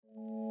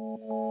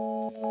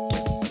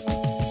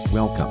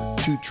Welcome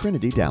to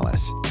Trinity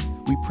Dallas.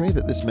 We pray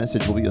that this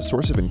message will be a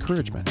source of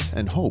encouragement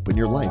and hope in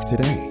your life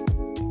today.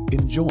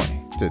 Enjoy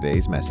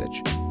today's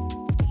message.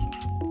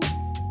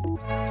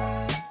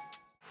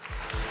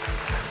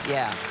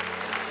 Yeah.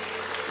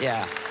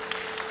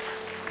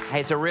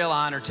 Hey, it's a real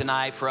honor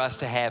tonight for us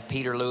to have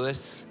Peter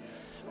Lewis.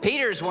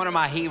 Peter's one of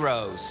my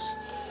heroes.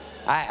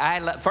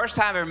 First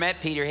time I ever met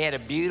Peter, he had a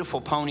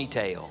beautiful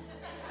ponytail.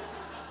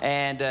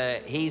 And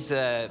he's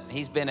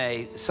been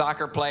a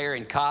soccer player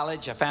in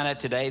college. I found out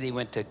today that he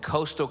went to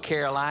Coastal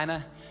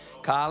Carolina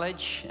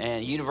College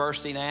and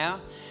university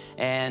now.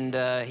 And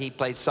he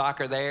played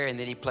soccer there, and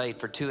then he played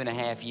for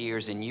 2.5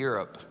 years in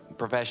Europe,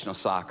 professional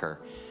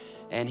soccer.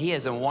 And he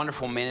has a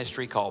wonderful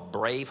ministry called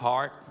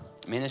Braveheart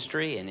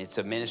Ministry, and it's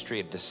a ministry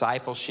of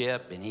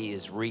discipleship, and he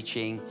is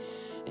reaching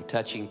and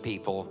touching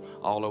people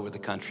all over the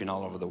country and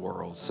all over the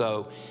world.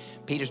 So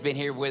Peter's been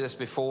here with us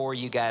before.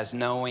 You guys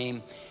know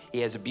him. He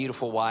has a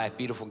beautiful wife,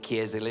 beautiful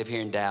kids. They live here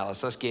in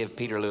Dallas. Let's give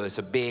Peter Lewis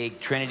a big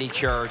Trinity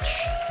Church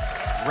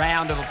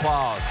round of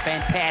applause.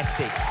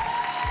 Fantastic.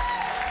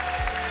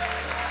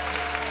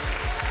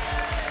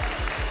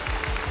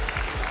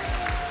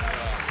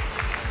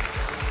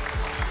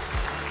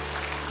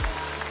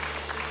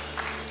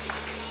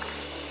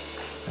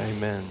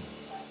 Amen.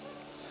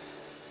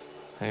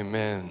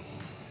 Amen.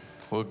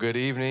 Well, good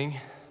evening.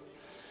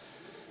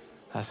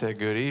 I said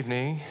good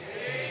evening.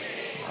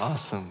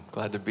 Awesome.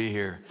 Glad to be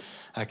here.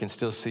 I can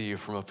still see you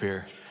from up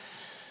here.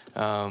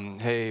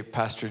 Hey,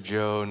 Pastor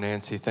Joe,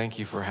 Nancy, thank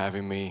you for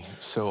having me.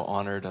 So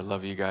honored. I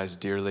love you guys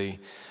dearly.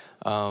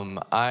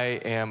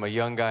 I am a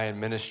young guy in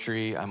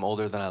ministry. I'm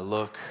older than I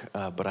look,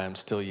 but I am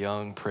still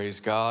young.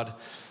 Praise God.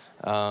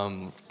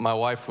 My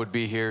wife would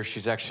be here.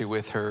 She's actually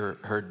with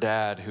her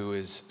dad, who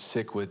is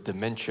sick with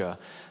dementia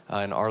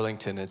in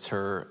Arlington. It's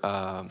her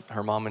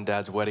mom and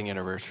dad's wedding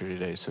anniversary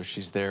today, so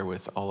she's there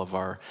with all of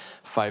our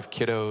 5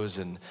 kiddos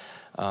and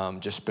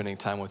just spending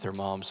time with her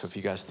mom. So if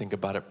you guys think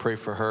about it, pray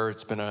for her.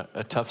 It's been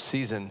a tough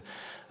season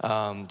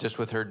just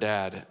with her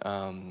dad,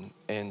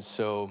 and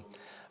so.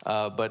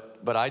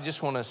 But I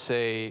just want to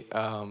say,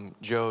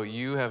 Joe,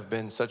 you have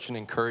been such an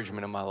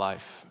encouragement in my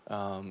life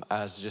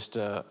as just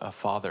a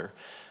father.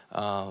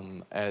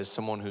 As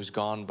someone who's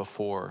gone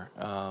before,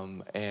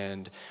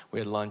 and we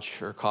had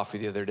lunch or coffee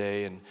the other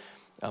day,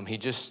 and he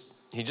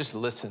just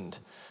listened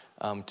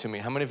to me.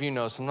 How many of you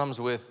know sometimes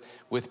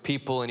with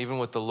people and even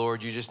with the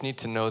Lord, you just need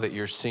to know that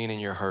you're seen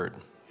and you're heard?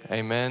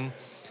 Amen.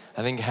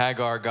 I think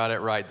Hagar got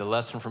it right. The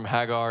lesson from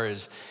Hagar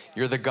is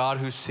you're the God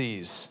who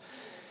sees,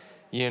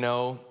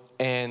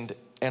 and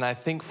I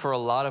think for a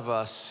lot of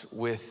us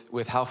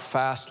with how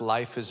fast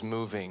life is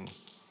moving,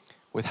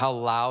 with how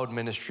loud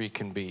ministry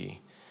can be,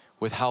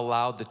 with how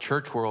loud the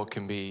church world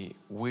can be,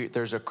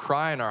 there's a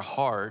cry in our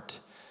heart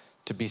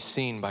to be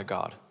seen by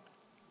God.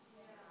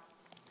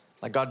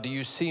 Like, God, do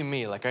you see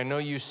me? Like, I know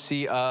you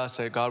see us.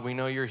 Like, God, we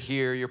know you're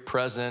here, you're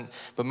present.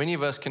 But many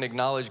of us can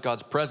acknowledge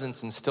God's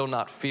presence and still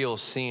not feel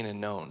seen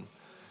and known.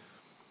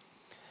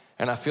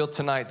 And I feel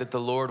tonight that the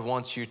Lord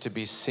wants you to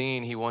be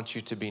seen. He wants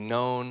you to be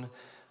known.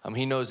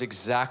 He knows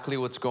exactly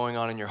what's going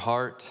on in your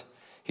heart.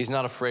 He's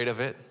not afraid of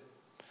it.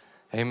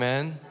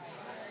 Amen.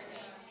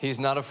 He's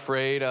not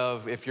afraid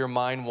of if your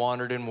mind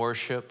wandered in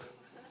worship.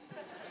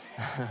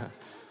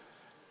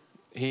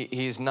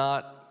 He's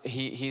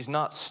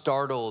not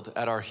startled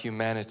at our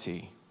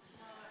humanity.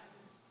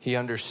 He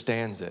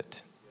understands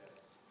it.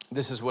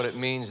 This is what it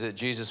means that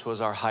Jesus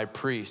was our high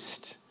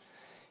priest.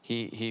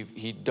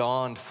 He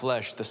donned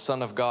flesh, the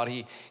Son of God.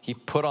 He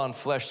put on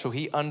flesh, so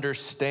he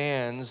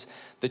understands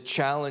the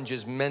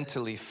challenges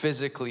mentally,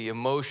 physically,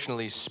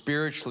 emotionally,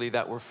 spiritually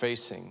that we're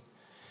facing.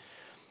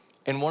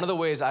 And one of the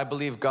ways I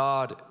believe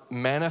God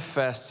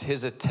manifests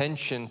his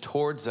attention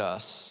towards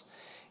us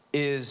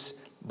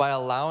is by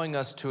allowing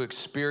us to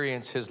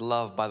experience his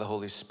love by the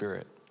Holy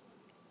Spirit.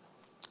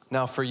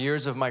 Now, for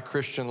years of my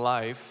Christian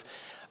life,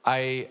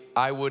 I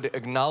would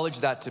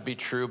acknowledge that to be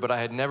true, but I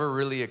had never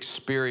really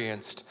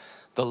experienced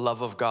the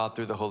love of God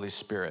through the Holy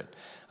Spirit.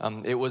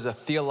 It was a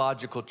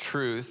theological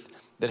truth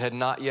that had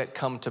not yet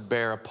come to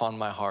bear upon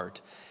my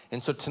heart.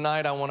 And so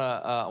tonight I want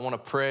to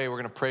pray. We're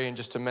going to pray in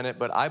just a minute,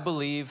 but I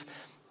believe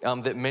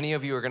that many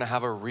of you are going to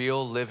have a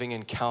real living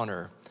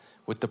encounter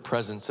with the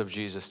presence of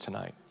Jesus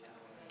tonight.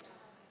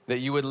 That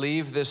you would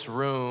leave this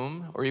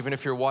room, or even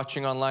if you're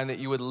watching online, that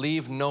you would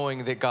leave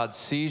knowing that God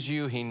sees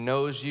you, he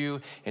knows you,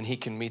 and he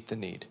can meet the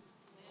need.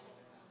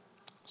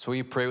 So will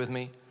you pray with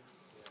me?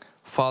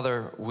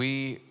 Father,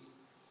 we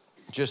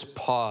just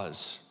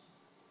pause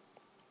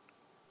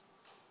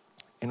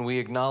and we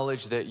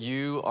acknowledge that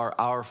you are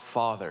our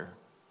Father,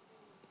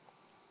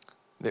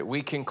 that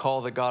we can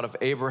call the God of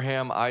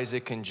Abraham,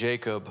 Isaac, and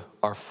Jacob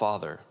our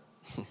Father.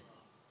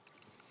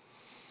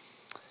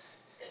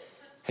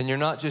 And you're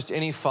not just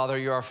any Father,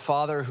 you're our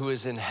Father who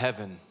is in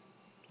heaven.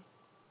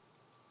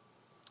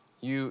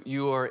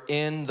 You are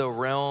in the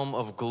realm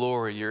of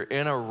glory. You're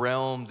in a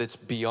realm that's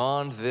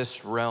beyond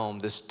this realm,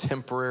 this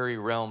temporary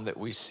realm that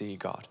we see,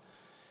 God.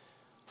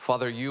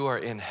 Father, you are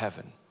in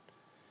heaven.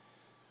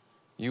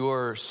 You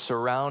are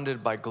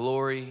surrounded by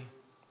glory.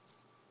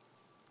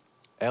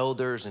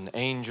 elders and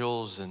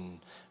angels and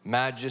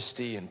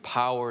majesty and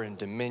power and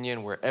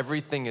dominion, where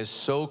everything is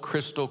so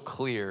crystal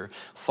clear.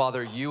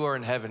 Father, you are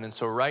in heaven. And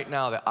so right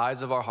now, the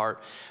eyes of our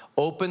heart,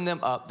 open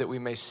them up that we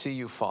may see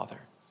you, Father.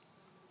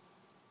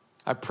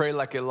 I pray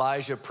like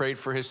Elijah prayed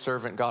for his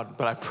servant, God,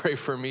 but I pray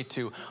for me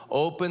too.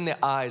 Open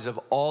the eyes of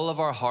all of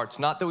our hearts,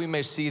 not that we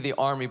may see the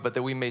army, but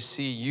that we may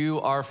see you,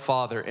 our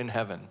Father in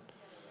heaven.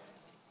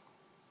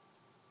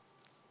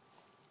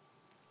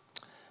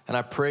 And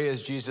I pray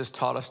as Jesus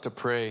taught us to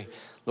pray,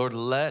 Lord,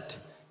 let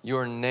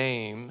your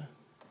name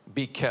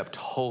be kept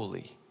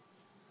holy.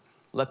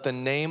 Let the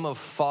name of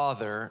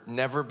Father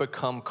never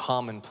become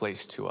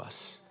commonplace to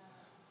us.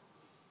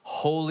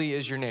 Holy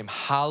is your name.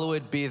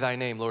 Hallowed be thy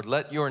name, Lord.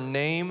 Let your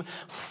name,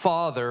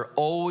 Father,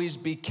 always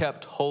be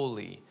kept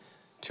holy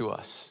to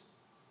us.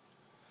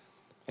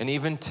 And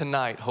even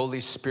tonight, Holy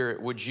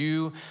Spirit, would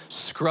you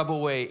scrub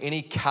away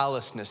any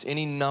callousness,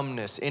 any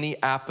numbness,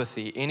 any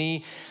apathy,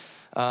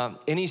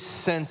 any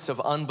sense of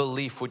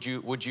unbelief? Would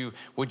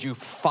you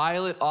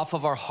file it off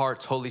of our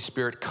hearts, Holy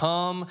Spirit?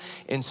 Come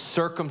and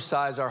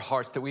circumcise our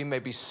hearts that we may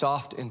be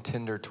soft and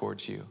tender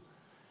towards you.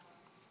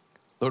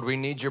 Lord, we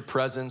need your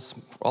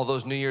presence. All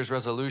those New Year's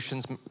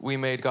resolutions we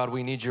made, God,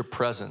 we need your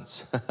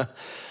presence.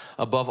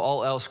 Above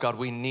all else, God,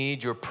 we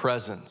need your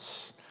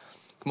presence.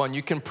 Come on,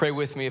 you can pray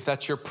with me. If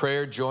that's your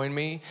prayer, join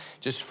me.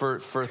 Just for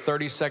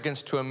 30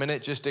 seconds to a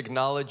minute, just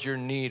acknowledge your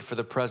need for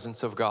the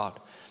presence of God.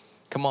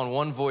 Come on,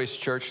 one voice,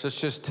 church.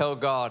 Let's just tell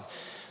God,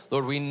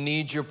 Lord, we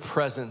need your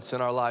presence in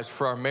our lives,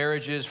 for our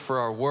marriages, for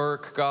our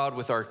work, God,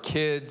 with our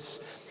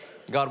kids,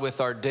 God, with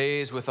our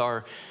days, with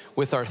our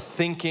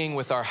thinking,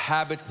 with our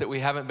habits that we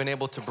haven't been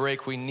able to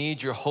break. We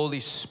need your Holy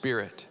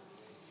Spirit.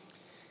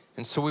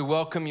 And so we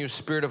welcome you,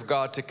 Spirit of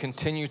God, to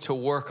continue to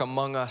work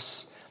among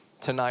us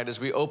tonight. As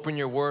we open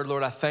your word,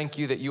 Lord, I thank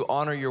you that you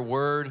honor your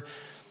word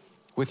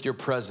with your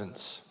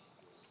presence.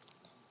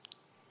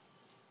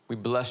 We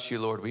bless you,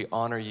 Lord. We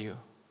honor you.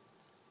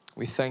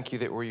 We thank you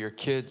that we're your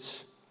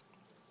kids.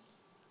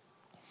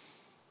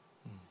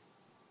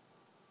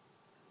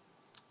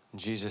 In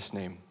Jesus'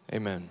 name,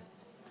 amen.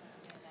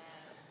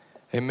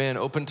 Amen.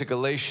 Open to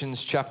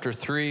Galatians chapter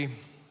 3. I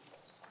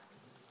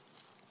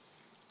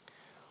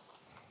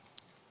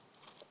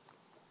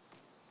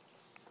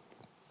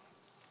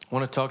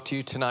want to talk to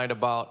you tonight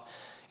about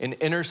an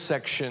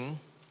intersection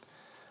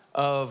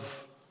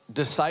of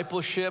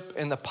discipleship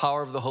and the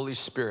power of the Holy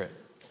Spirit.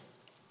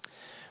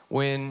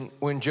 When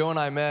Joe and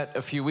I met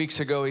a few weeks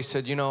ago, he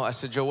said, I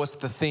said, Joe, what's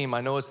the theme? I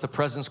know it's the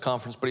Presence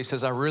Conference, but he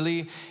says, I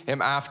really am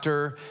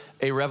after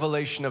a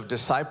revelation of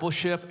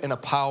discipleship and the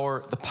power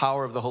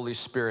of the Holy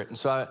Spirit. And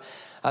so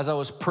as I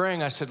was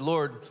praying, I said,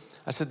 Lord,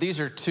 these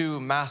are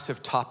two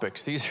massive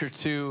topics. These are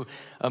two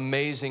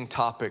amazing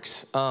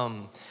topics.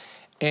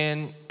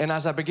 And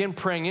as I began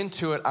praying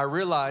into it, I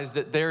realized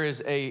that there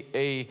is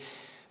a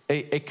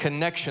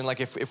connection.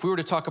 Like if we were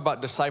to talk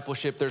about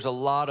discipleship, there's a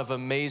lot of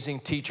amazing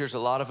teachers, a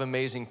lot of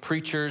amazing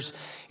preachers.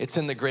 It's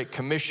in the Great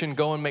Commission,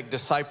 go and make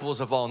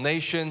disciples of all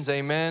nations,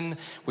 amen.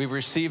 We've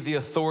received the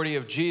authority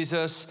of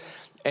Jesus.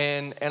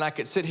 And I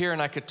could sit here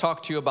and I could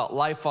talk to you about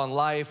life on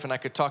life, and I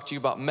could talk to you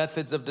about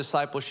methods of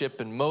discipleship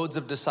and modes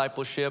of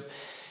discipleship,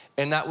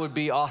 and that would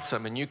be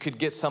awesome, and you could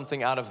get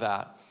something out of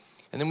that.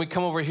 And then we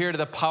come over here to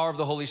the power of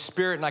the Holy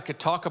Spirit, and I could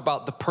talk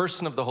about the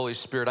person of the Holy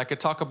Spirit. I could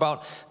talk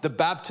about the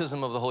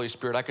baptism of the Holy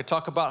Spirit. I could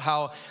talk about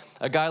how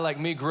a guy like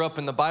me grew up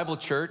in the Bible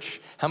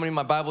church. How many of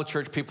my Bible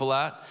church people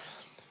at?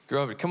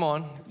 Grew up, come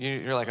on.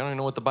 You're like, I don't even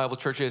know what the Bible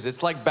church is.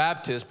 It's like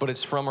Baptist, but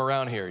it's from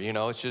around here.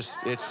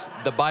 It's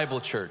the Bible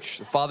church,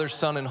 the Father,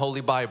 Son, and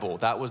Holy Bible.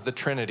 That was the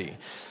Trinity.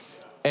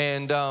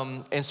 And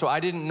so I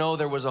didn't know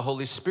there was a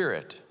Holy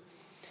Spirit.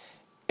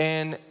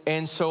 And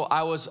so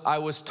I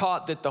was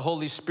taught that the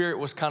Holy Spirit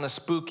was kind of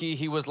spooky.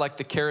 He was like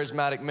the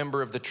charismatic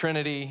member of the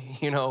Trinity.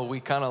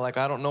 We kind of like,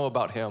 I don't know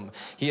about him.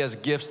 He has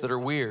gifts that are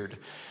weird.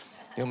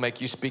 He'll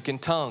make you speak in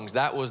tongues.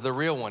 That was the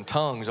real one,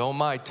 tongues. Oh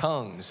my,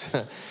 tongues.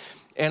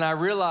 And I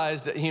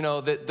realized,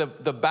 that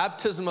the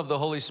baptism of the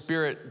Holy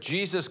Spirit,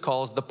 Jesus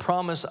calls the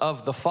promise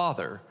of the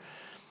Father.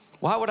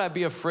 Why would I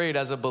be afraid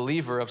as a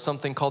believer of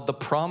something called the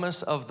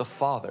promise of the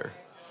Father?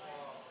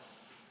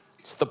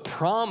 It's the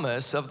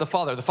promise of the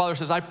Father. The Father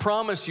says, I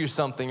promise you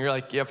something. You're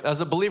like,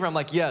 as a believer, I'm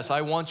like, yes,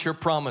 I want your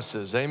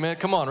promises. Amen.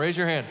 Come on, raise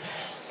your hand.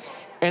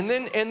 And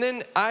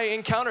then I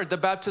encountered the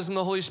baptism of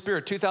the Holy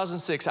Spirit.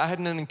 2006, I had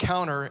an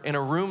encounter in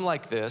a room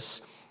like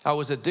this. I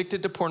was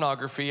addicted to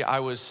pornography. I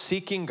was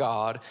seeking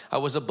God. I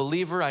was a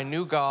believer. I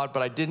knew God,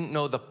 but I didn't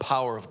know the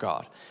power of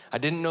God. I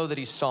didn't know that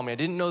he saw me. I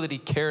didn't know that he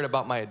cared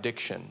about my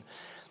addiction.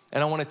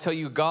 And I want to tell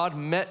you, God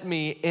met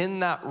me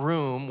in that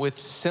room with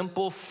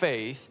simple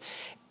faith.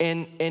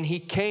 And he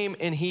came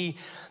and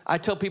I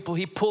tell people,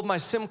 he pulled my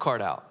SIM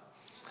card out.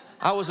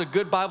 I was a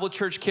good Bible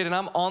church kid, and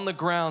I'm on the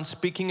ground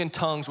speaking in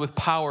tongues with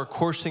power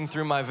coursing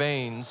through my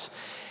veins.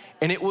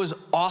 And it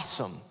was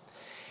awesome.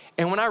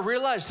 And when I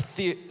realized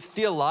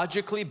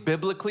theologically,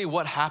 biblically,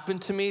 what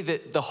happened to me,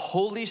 that the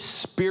Holy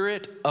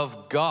Spirit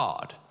of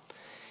God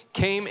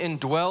came and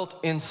dwelt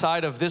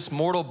inside of this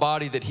mortal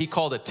body that he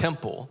called a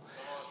temple,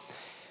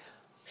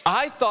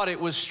 I thought it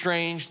was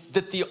strange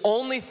that the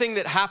only thing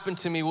that happened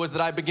to me was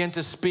that I began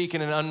to speak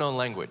in an unknown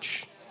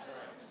language.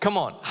 Come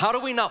on, how do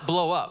we not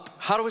blow up?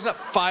 How do we not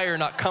fire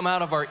not come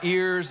out of our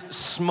ears,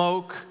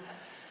 smoke?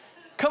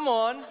 Come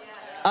on.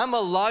 I'm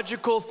a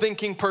logical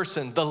thinking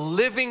person, the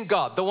living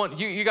God, the one,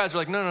 you guys are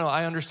like, no,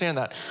 I understand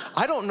that.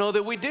 I don't know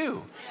that we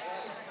do.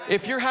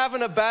 If you're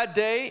having a bad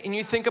day and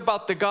you think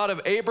about the God of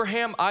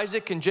Abraham,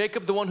 Isaac, and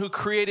Jacob, the one who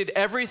created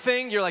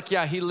everything, you're like,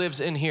 yeah, he lives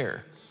in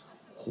here.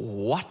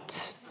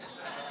 What?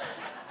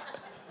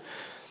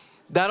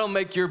 That'll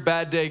make your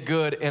bad day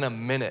good in a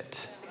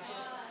minute.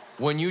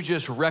 When you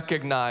just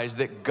recognize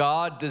that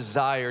God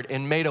desired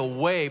and made a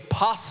way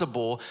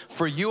possible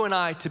for you and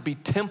I to be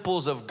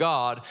temples of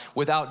God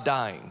without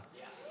dying.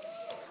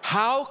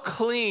 How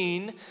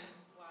clean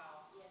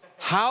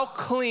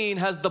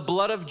has the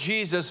blood of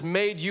Jesus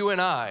made you and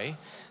I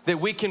that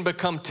we can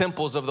become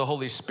temples of the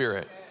Holy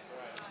Spirit?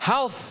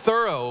 How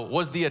thorough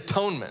was the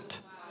atonement?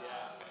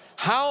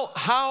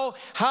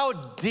 How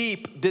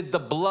deep did the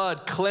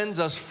blood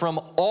cleanse us from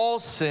all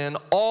sin,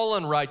 all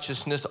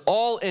unrighteousness,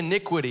 all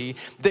iniquity,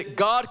 that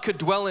God could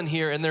dwell in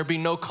here and there be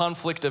no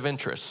conflict of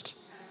interest?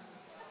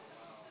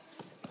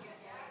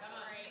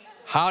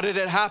 How did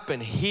it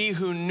happen? He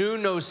who knew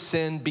no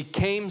sin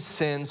became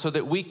sin so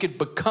that we could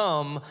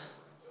become.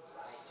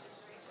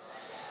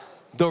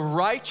 The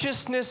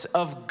righteousness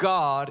of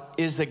God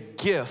is a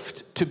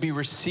gift to be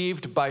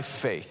received by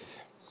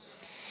faith.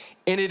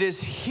 And it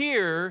is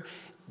here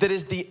that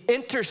is the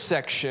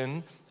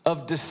intersection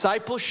of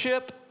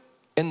discipleship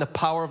and the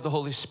power of the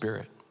Holy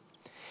Spirit.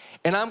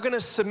 And I'm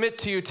gonna submit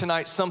to you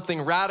tonight something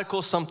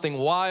radical, something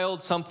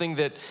wild, something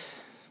that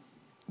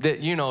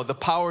the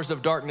powers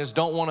of darkness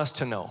don't want us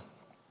to know.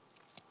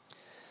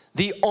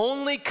 The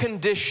only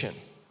condition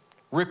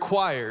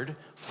required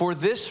for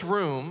this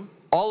room,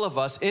 all of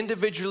us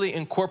individually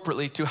and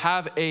corporately, to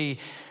have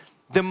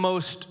the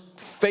most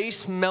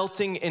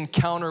face-melting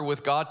encounter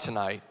with God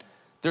tonight,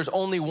 there's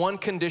only one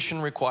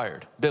condition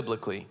required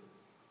biblically.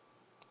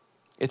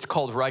 It's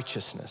called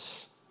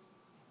righteousness.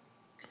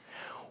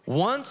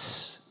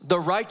 Once the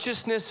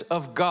righteousness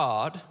of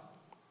God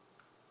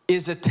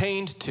is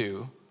attained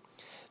to,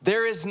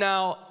 there is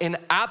now an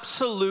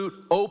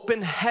absolute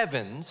open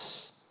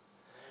heavens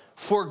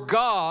for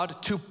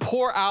God to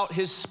pour out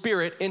his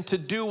Spirit and to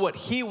do what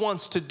he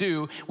wants to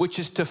do, which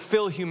is to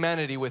fill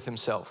humanity with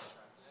himself.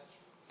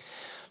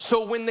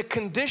 So when the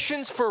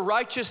conditions for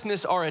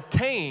righteousness are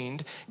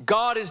attained,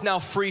 God is now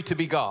free to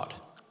be God.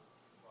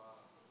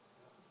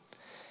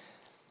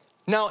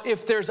 Now,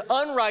 if there's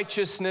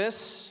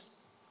unrighteousness,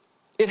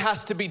 it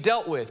has to be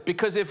dealt with,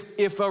 because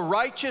if a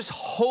righteous,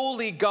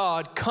 holy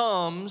God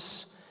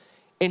comes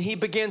and he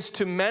begins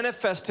to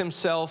manifest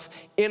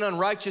himself in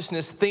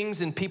unrighteousness,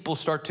 things and people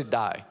start to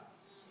die.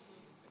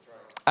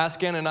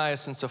 Ask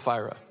Ananias and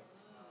Sapphira.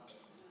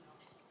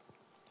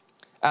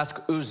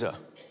 Ask Uzzah.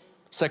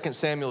 2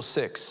 Samuel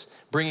 6,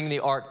 bringing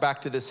the ark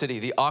back to the city.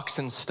 The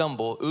oxen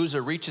stumble.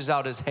 Uzzah reaches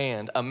out his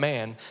hand. A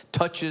man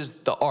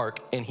touches the ark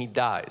and he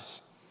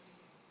dies.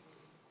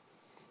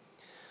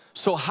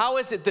 So how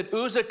is it that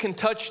Uzzah can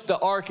touch the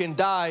ark and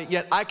die,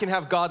 yet I can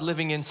have God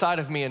living inside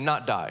of me and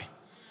not die?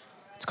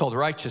 It's called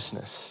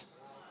righteousness.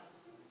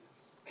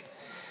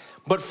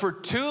 But for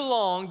too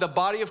long, the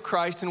body of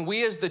Christ and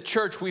we as the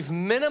church, we've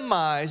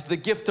minimized the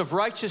gift of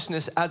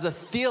righteousness as a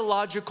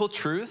theological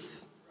truth.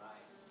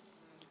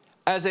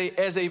 As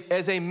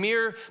a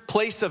mere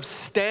place of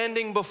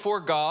standing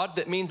before God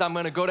that means I'm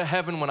gonna go to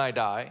heaven when I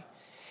die.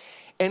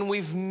 And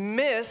we've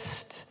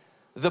missed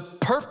the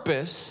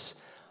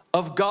purpose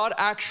of God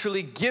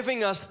actually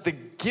giving us the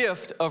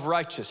gift of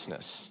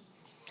righteousness.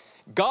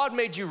 God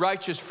made you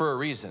righteous for a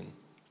reason.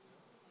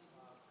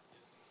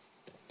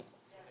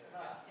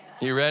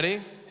 You ready?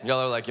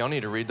 Y'all are like, y'all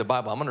need to read the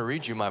Bible. I'm gonna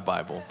read you my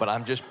Bible, but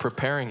I'm just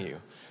preparing you.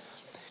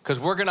 Because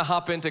we're gonna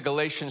hop into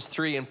Galatians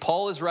 3, and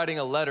Paul is writing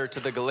a letter to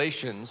the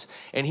Galatians,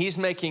 and he's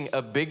making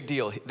a big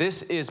deal.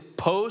 This is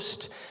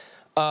post,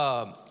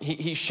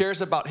 he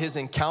shares about his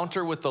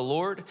encounter with the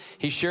Lord.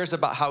 He shares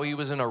about how he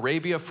was in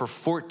Arabia for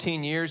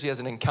 14 years. He has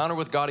an encounter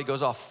with God. He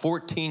goes off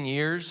 14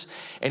 years,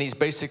 and he's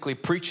basically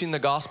preaching the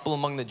gospel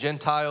among the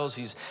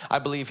Gentiles. I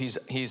believe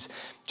he's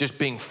just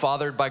being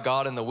fathered by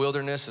God in the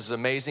wilderness. Is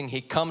amazing.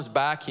 He comes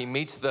back, he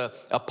meets the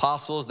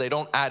apostles. They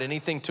don't add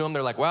anything to him.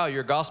 They're like, wow,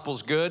 your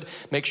gospel's good.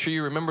 Make sure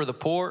you remember the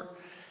poor.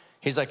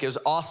 He's like, it was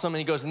awesome. And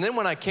he goes, and then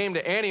when I came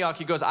to Antioch,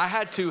 he goes, I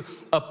had to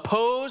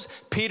oppose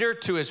Peter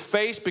to his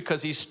face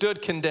because he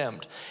stood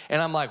condemned.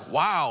 And I'm like,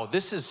 wow,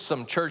 this is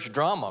some church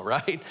drama,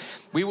 right?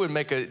 We would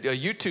make a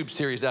YouTube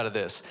series out of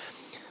this.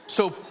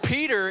 So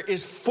Peter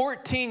is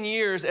 14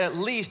 years at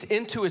least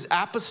into his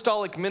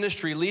apostolic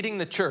ministry leading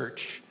the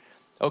church.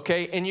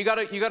 Okay, and you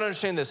gotta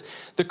understand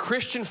this. The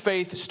Christian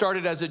faith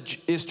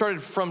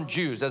started from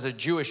Jews, as a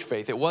Jewish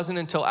faith. It wasn't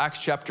until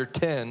Acts chapter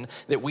 10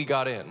 that we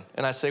got in.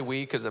 And I say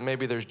we because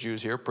maybe there's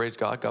Jews here. Praise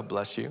God, God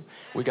bless you.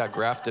 We got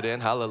grafted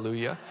in,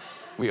 hallelujah.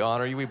 We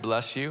honor you, we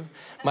bless you.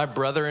 My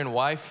brother and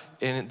wife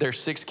and their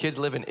 6 kids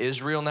live in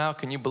Israel now.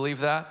 Can you believe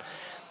that?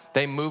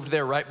 They moved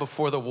there right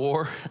before the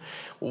war.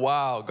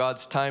 Wow,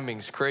 God's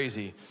timing's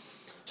crazy.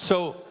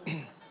 So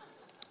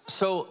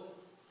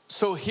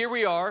here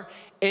we are,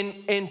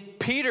 and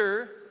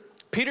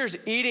Peter's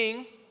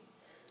eating.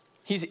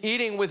 He's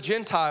eating with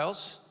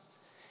Gentiles,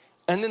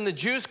 and then the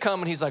Jews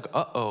come, and he's like,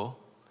 uh-oh.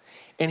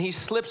 And he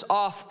slips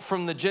off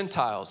from the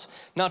Gentiles.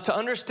 Now, to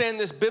understand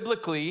this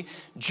biblically,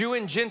 Jew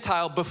and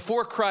Gentile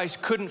before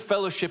Christ couldn't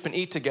fellowship and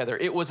eat together.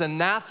 It was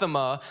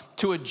anathema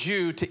to a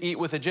Jew to eat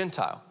with a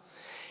Gentile.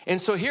 And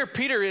so here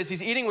Peter is,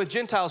 he's eating with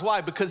Gentiles.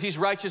 Why? Because he's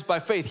righteous by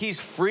faith. He's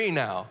free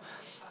now.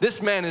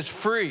 This man is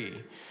free.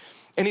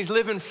 And he's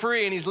living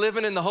free, and he's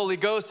living in the Holy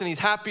Ghost, and he's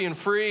happy and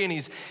free, and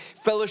he's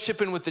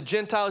fellowshipping with the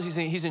Gentiles.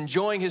 He's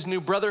enjoying his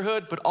new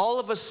brotherhood. But all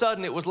of a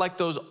sudden, it was like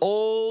those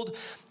old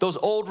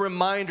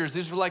reminders.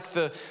 These were like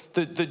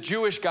the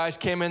Jewish guys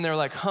came in there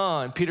like, huh?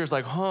 And Peter's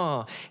like, huh?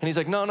 And he's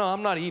like, no,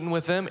 I'm not eating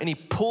with them. And he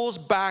pulls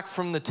back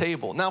from the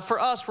table. Now for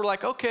us, we're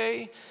like,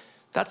 okay,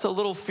 that's a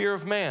little fear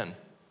of man.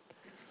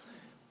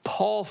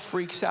 Paul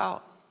freaks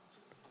out.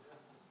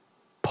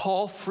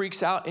 Paul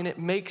freaks out, and it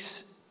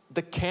makes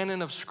the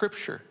canon of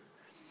Scripture.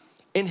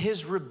 And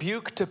his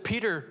rebuke to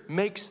Peter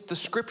makes the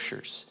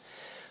Scriptures.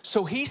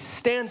 So he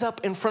stands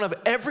up in front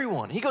of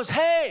everyone. He goes,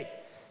 hey,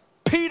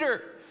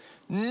 Peter,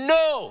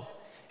 no.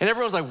 And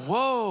everyone's like,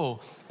 whoa,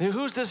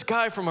 who's this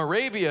guy from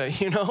Arabia,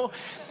 you know?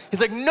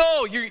 He's like,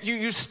 no,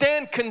 you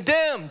stand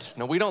condemned.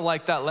 No, we don't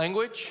like that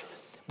language.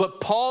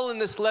 But Paul in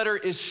this letter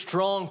is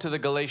strong to the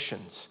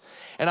Galatians.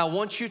 And I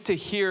want you to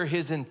hear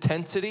his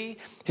intensity,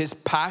 his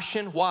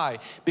passion. Why?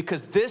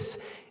 Because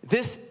this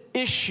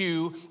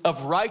issue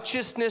of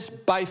righteousness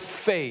by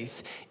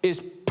faith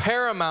is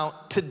paramount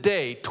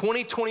today,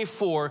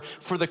 2024,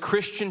 for the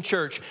Christian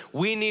church.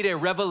 We need a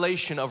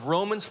revelation of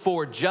Romans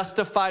 4,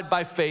 justified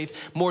by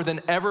faith, more than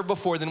ever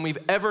before, than we've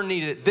ever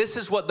needed it. This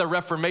is what the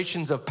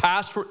Reformations of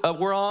past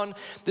were on.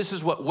 This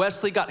is what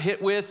Wesley got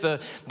hit with,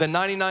 the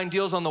 99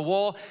 deals on the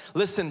wall.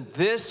 Listen,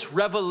 this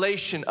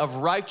revelation of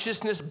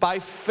righteousness by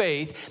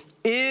faith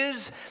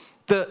is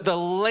the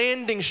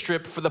landing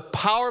strip for the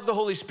power of the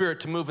Holy Spirit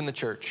to move in the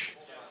church.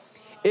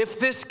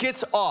 If this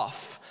gets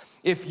off,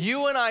 if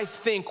you and I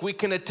think we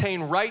can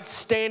attain right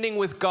standing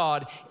with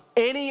God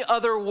any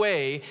other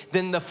way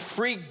than the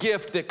free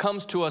gift that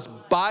comes to us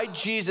by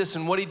Jesus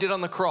and what he did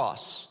on the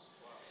cross,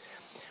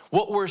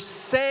 what we're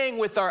saying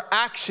with our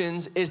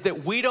actions is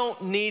that we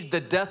don't need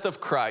the death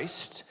of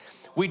Christ.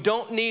 We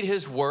don't need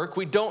his work.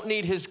 We don't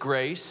need his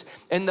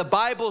grace. And the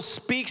Bible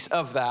speaks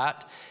of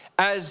that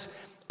as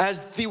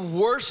the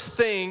worst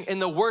thing in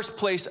the worst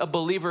place a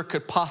believer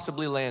could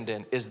possibly land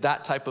in, is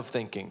that type of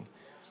thinking.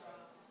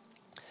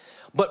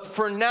 But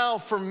for now,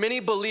 for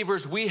many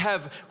believers, we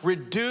have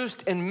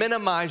reduced and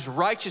minimized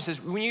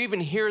righteousness. When you even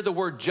hear the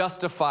word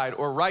justified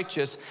or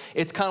righteous,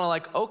 it's kind of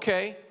like,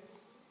 okay.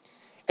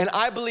 And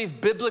I believe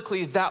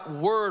biblically that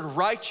word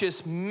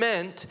righteous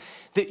meant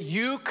that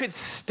you could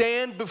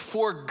stand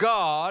before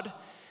God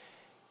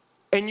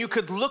and you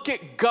could look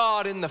at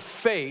God in the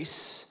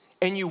face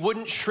and you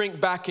wouldn't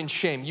shrink back in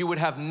shame. You would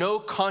have no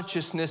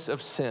consciousness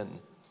of sin.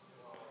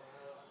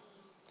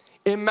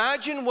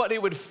 Imagine what it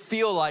would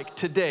feel like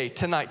today,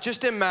 tonight.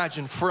 Just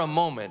imagine for a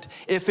moment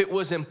if it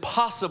was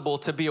impossible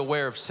to be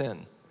aware of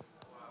sin.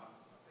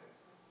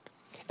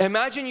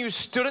 Imagine you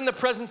stood in the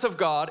presence of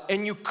God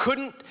and you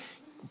couldn't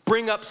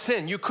bring up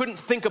sin. You couldn't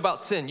think about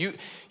sin. You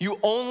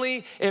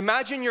only,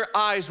 imagine your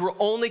eyes were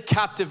only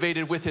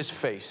captivated with his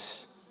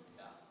face.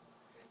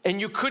 And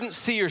you couldn't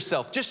see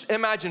yourself. Just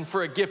imagine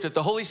for a gift if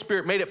the Holy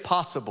Spirit made it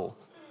possible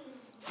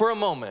for a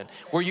moment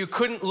where you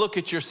couldn't look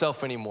at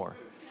yourself anymore.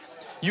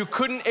 You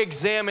couldn't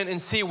examine and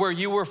see where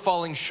you were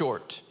falling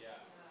short.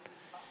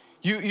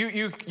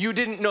 You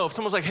didn't know. If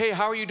someone's like, hey,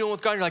 how are you doing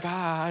with God? You're like,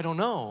 I don't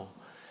know.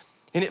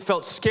 And it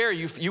felt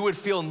scary. You would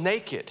feel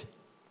naked.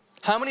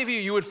 How many of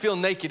you would feel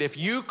naked? If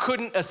you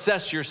couldn't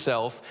assess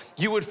yourself,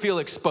 you would feel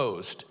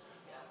exposed.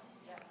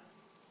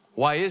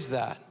 Why is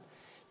that?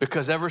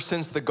 Because ever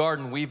since the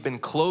garden, we've been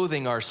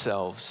clothing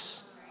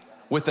ourselves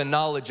with the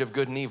knowledge of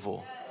good and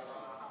evil.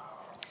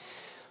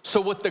 So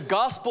what the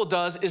gospel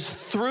does is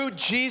through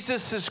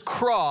Jesus's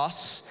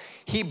cross,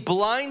 he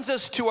blinds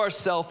us to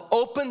ourselves,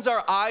 opens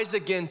our eyes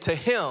again to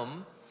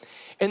him,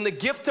 and the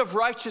gift of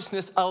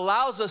righteousness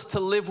allows us to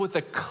live with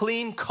a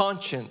clean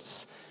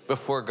conscience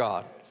before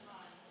God.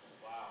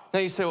 Now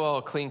you say, well,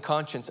 a clean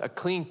conscience. A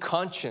clean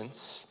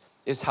conscience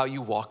is how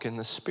you walk in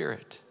the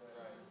Spirit.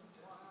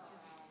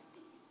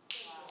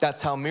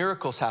 That's how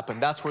miracles happen.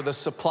 That's where the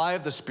supply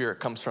of the Spirit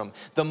comes from.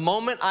 The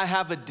moment I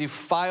have a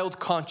defiled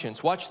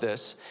conscience, watch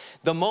this.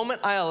 The moment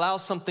I allow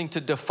something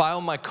to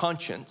defile my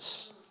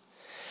conscience,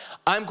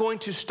 I'm going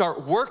to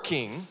start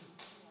working.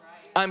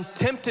 I'm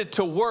tempted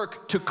to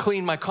work to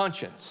clean my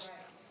conscience.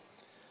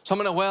 So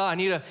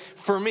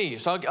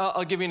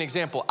I'll give you an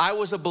example. I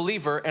was a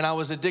believer and I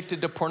was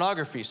addicted to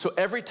pornography. So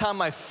every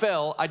time I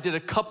fell, I did a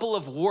couple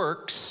of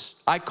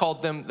works. I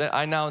called them,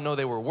 I now know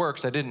they were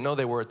works. I didn't know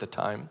they were at the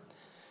time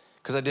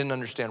because I didn't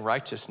understand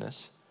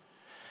righteousness.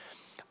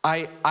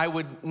 I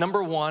would,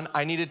 number one,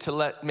 I needed to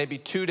let maybe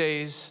 2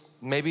 days,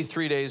 maybe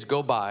 3 days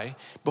go by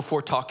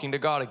before talking to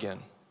God again.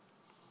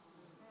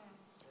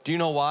 Do you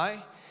know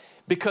why?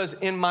 Because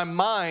in my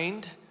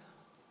mind,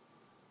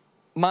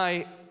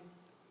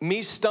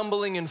 me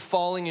stumbling and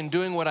falling and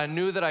doing what I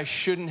knew that I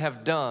shouldn't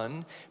have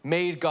done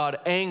made God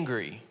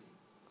angry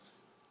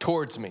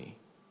towards me.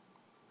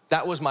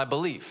 That was my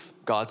belief.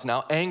 God's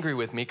now angry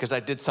with me because I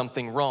did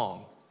something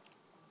wrong.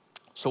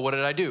 So what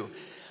did I do?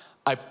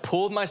 I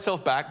pulled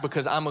myself back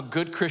because I'm a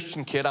good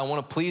Christian kid. I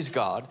want to please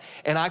God.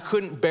 And I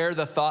couldn't bear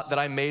the thought that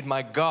I made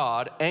my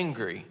God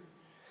angry.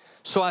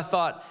 So I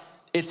thought,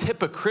 it's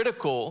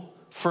hypocritical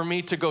for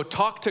me to go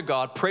talk to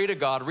God, pray to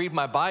God, read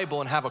my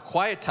Bible, and have a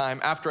quiet time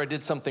after I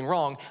did something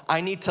wrong.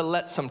 I need to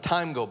let some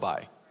time go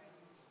by.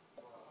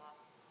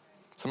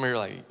 Some of you are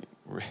like,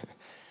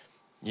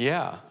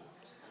 yeah.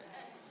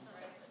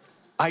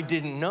 I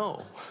didn't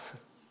know.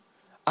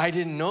 I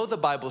didn't know the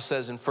Bible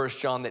says in 1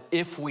 John that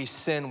if we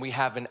sin, we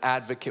have an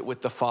advocate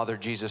with the Father,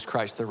 Jesus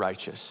Christ the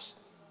righteous.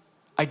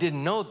 I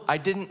didn't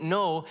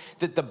know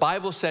that the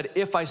Bible said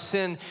if I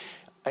sin,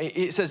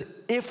 it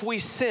says if we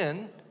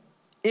sin,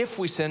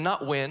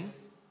 not when.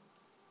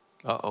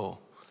 Uh-oh,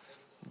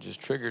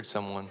 just triggered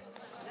someone.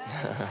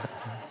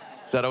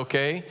 Is that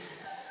okay?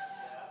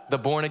 The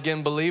born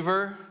again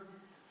believer,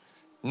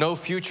 no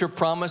future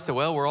promise that,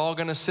 well, we're all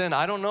gonna sin.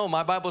 I don't know,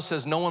 my Bible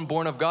says no one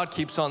born of God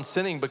keeps on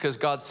sinning because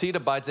God's seed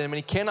abides in him and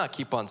he cannot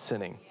keep on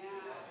sinning.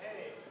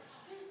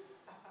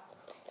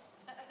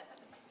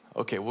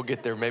 Okay, we'll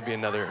get there maybe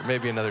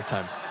another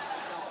time.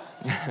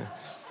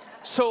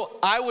 So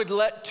I would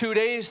let 2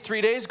 days,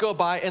 3 days go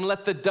by and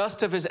let the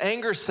dust of his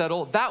anger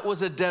settle. That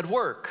was a dead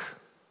work.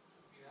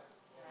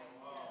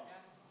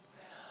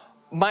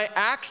 My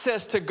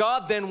access to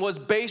God then was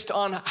based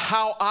on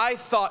how I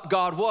thought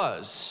God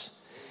was.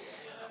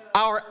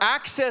 Our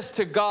access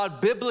to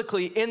God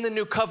biblically in the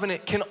new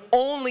covenant can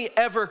only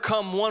ever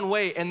come one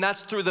way, and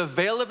that's through the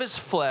veil of his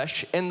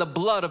flesh and the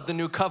blood of the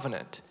new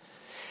covenant.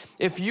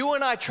 If you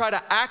and I try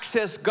to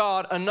access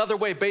God another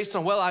way based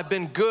on, well, I've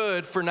been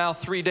good for now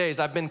 3 days,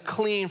 I've been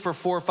clean for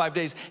 4 or 5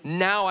 days,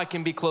 now I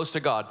can be close to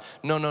God.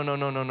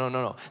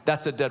 No.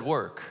 That's a dead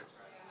work.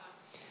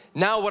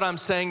 Now what I'm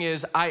saying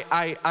is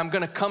I'm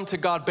gonna come to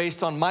God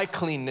based on my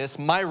cleanness,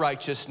 my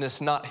righteousness,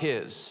 not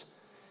his.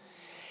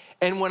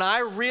 And when I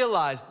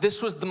realized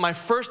this was my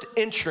first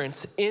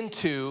entrance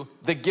into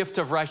the gift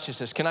of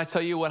righteousness, can I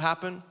tell you what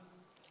happened?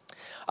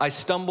 I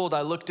stumbled,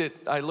 I looked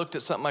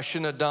at something I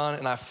shouldn't have done,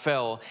 and I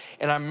fell.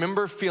 And I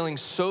remember feeling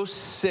so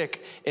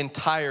sick and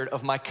tired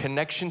of my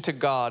connection to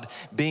God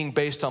being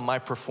based on my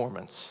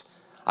performance.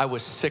 I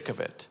was sick of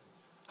it.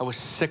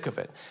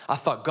 I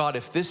thought, God,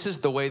 if this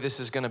is the way this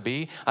is gonna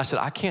be, I said,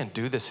 I can't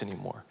do this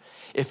anymore.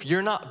 If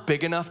you're not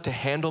big enough to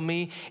handle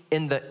me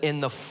in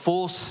the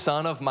full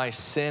sun of my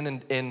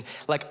sin, and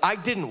like I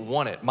didn't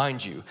want it,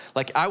 mind you.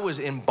 Like I was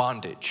in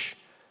bondage.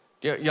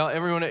 Y'all,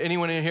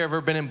 anyone in here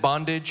ever been in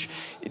bondage,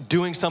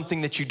 doing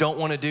something that you don't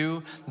want to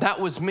do? That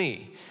was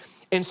me.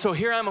 And so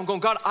here I am, I'm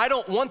going, God, I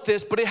don't want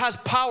this, but it has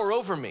power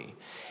over me.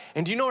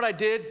 And do you know what I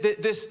did?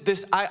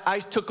 I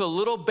took a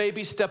little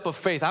baby step of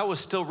faith. I was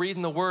still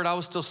reading the word. I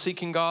was still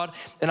seeking God.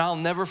 And I'll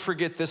never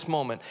forget this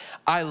moment.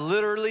 I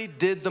literally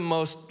did the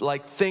most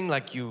thing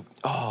you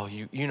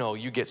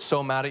get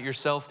so mad at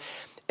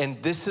yourself.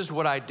 And this is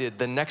what I did.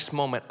 The next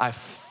moment, I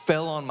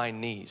fell on my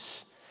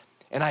knees.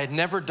 And I had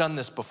never done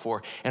this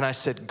before. And I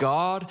said,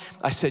 God,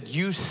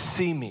 you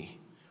see me.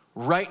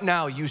 Right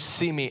now, you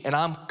see me, and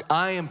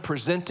I am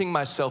presenting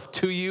myself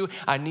to you.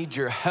 I need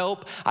your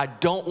help. I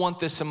don't want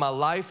this in my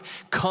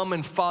life. Come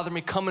and father me.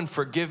 Come and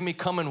forgive me.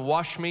 Come and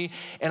wash me.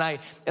 And I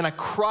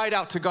cried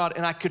out to God,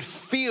 and I could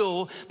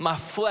feel my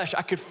flesh.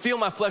 I could feel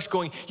my flesh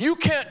going, you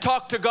can't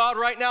talk to God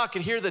right now. I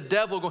could hear the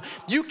devil going,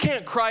 you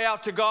can't cry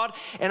out to God.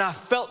 And I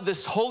felt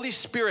this Holy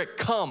Spirit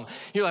come.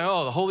 You're like,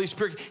 oh, the Holy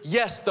Spirit.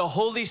 Yes, the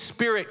Holy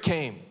Spirit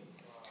came.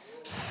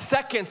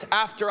 Seconds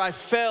after I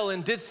fell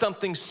and did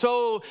something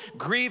so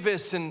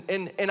grievous, and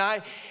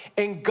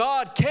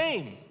God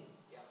came.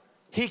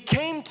 He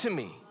came to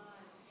me.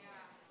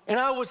 And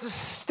I was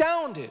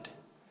astounded.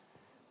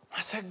 I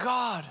said,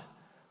 God,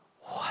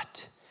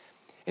 what?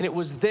 And it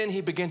was then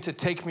he began to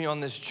take me on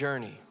this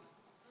journey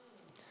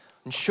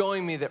and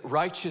showing me that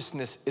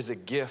righteousness is a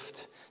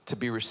gift to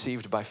be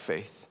received by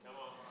faith.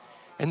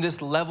 And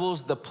this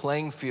levels the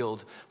playing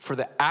field for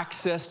the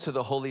access to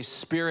the Holy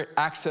Spirit,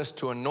 access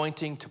to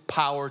anointing, to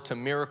power, to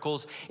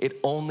miracles. It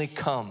only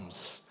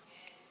comes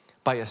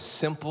by a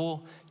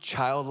simple,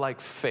 childlike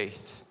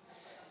faith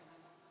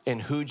in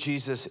who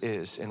Jesus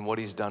is and what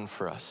he's done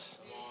for us.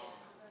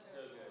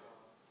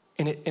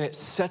 And it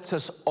sets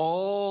us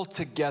all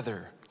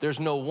together. There's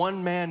no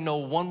one man, no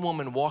one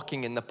woman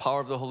walking in the power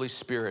of the Holy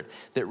Spirit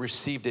that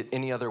received it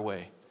any other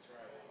way.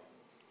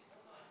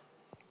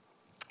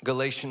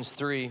 Galatians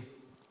 3.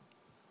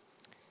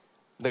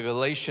 The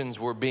Galatians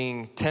were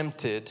being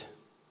tempted,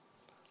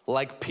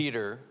 like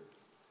Peter,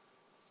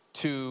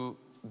 to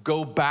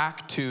go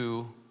back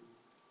to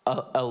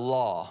a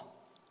law,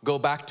 go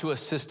back to a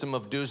system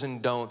of do's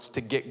and don'ts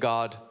to get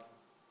God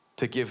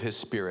to give his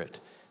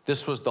Spirit.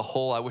 This was the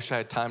whole, I wish I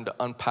had time to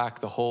unpack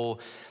the whole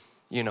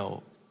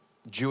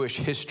Jewish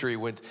history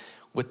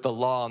with the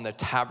law and the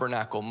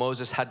tabernacle.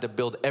 Moses had to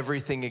build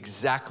everything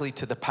exactly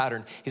to the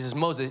pattern. He says,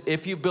 Moses,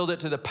 if you build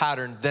it to the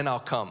pattern, then I'll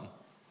come.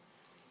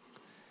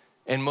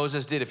 And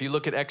Moses did. If you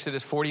look at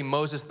Exodus 40,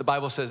 Moses, the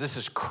Bible says, this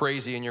is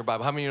crazy in your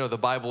Bible. How many of you know the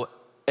Bible,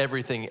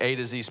 everything, A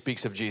to Z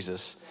speaks of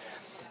Jesus?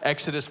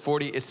 Exodus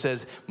 40, it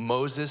says,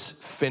 Moses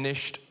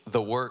finished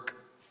the work.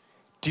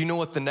 Do you know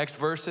what the next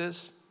verse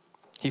is?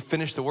 He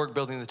finished the work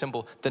building the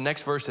temple. The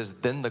next verse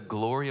is, then the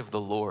glory of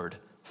the Lord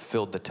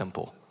filled the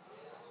temple.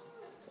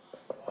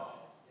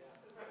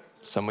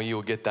 Some of you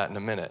will get that in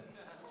a minute.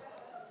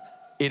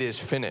 It is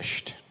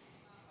finished.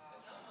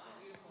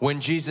 When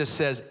Jesus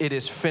says it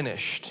is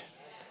finished,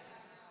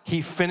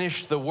 he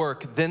finished the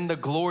work, then the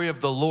glory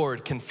of the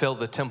Lord can fill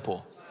the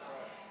temple.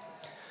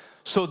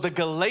 So the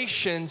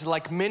Galatians,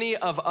 like many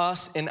of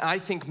us, and I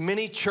think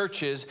many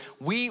churches,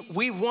 we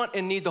want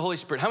and need the Holy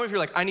Spirit. How many of you are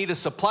like, I need a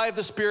supply of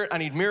the Spirit, I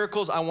need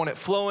miracles, I want it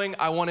flowing,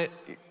 I want it,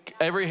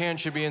 every hand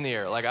should be in the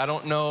air. Like, I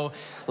don't know,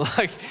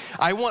 like,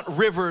 I want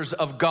rivers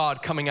of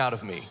God coming out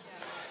of me.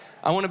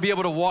 I want to be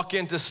able to walk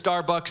into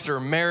Starbucks or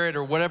Merit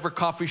or whatever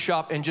coffee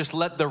shop and just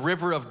let the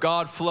river of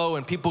God flow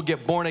and people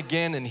get born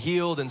again and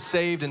healed and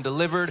saved and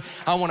delivered.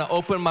 I want to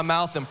open my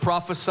mouth and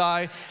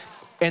prophesy.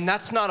 And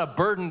that's not a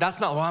burden. That's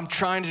not, well, I'm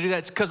trying to do that.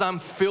 It's because I'm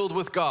filled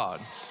with God.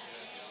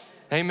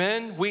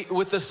 Amen?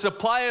 With the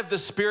supply of the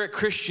Spirit,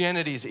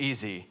 Christianity is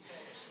easy.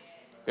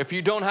 If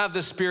you don't have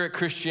the Spirit,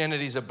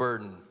 Christianity is a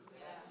burden.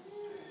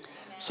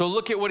 So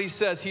look at what he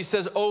says. He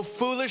says, "O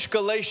foolish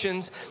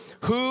Galatians,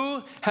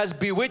 who has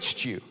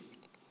bewitched you?"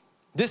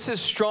 This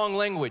is strong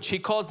language. He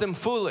calls them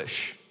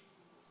foolish.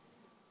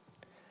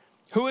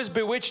 Who has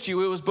bewitched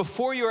you? It was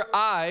before your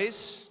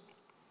eyes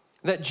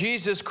that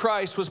Jesus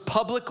Christ was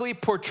publicly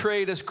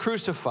portrayed as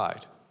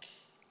crucified.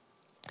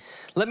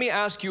 Let me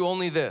ask you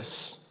only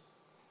this.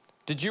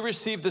 Did you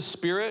receive the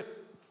Spirit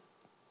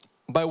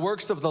by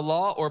works of the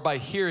law or by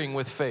hearing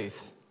with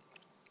faith?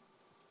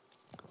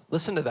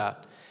 Listen to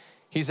that.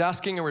 He's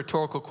asking a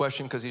rhetorical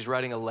question because he's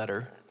writing a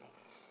letter.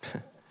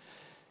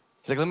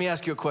 He's like, let me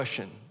ask you a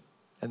question.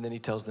 And then he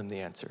tells them the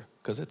answer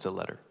because it's a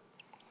letter.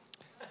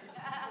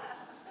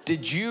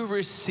 Did you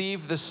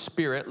receive the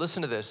Spirit?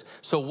 Listen to this.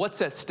 So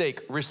what's at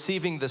stake?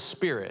 Receiving the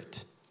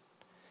Spirit.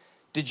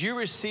 Did you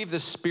receive the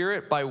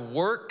Spirit by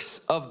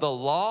works of the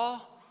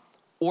law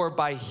or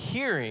by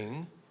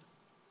hearing?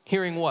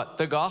 Hearing what?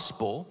 The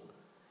gospel.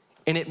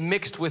 And it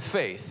mixed with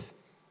faith.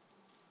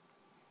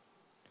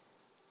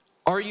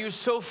 Are you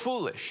so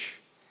foolish?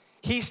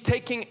 He's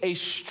taking a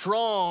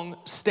strong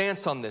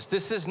stance on this.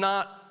 This is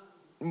not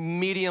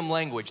medium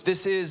language.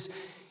 This is,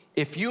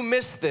 if you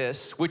miss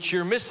this, which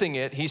you're missing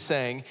it, he's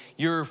saying,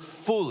 you're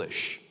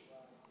foolish.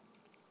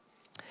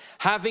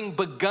 Having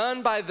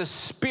begun by the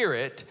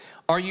Spirit,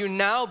 are you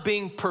now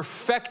being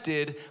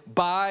perfected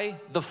by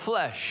the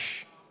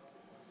flesh?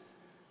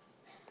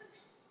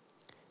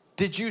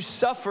 Did you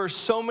suffer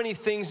so many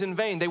things in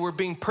vain? They were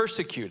being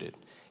persecuted,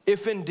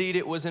 if indeed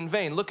it was in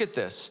vain. Look at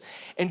this.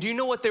 And do you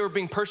know what they were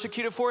being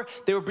persecuted for?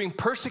 They were being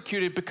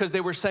persecuted because they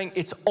were saying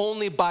it's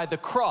only by the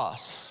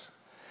cross.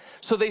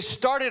 So they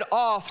started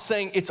off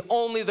saying it's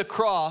only the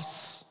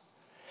cross,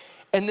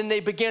 and then they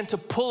began to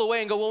pull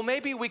away and go, well,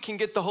 maybe we can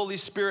get the Holy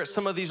Spirit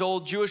some of these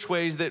old Jewish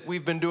ways that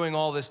we've been doing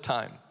all this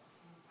time.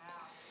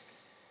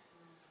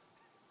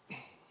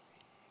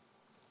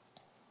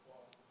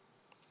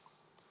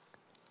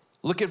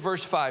 Look at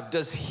verse 5.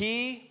 Does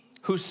he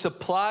who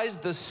supplies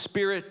the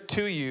Spirit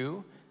to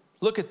you,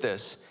 look at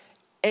this,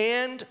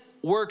 and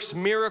works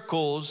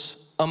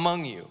miracles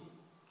among you?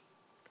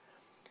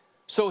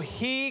 So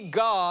he,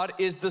 God,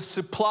 is the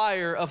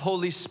supplier of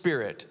Holy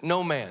Spirit,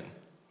 no man.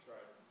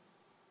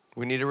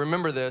 We need to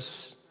remember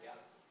this.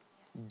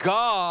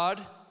 God,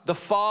 the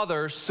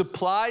Father,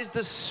 supplies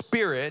the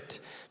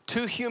Spirit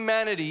to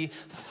humanity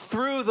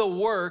through the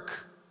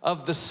work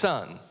of the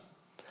Son.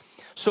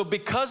 So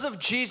because of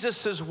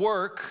Jesus'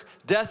 work,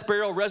 death,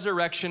 burial,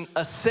 resurrection,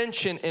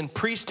 ascension, and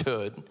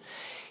priesthood,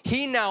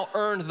 he now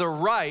earned the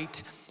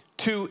right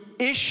to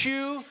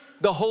issue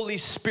the Holy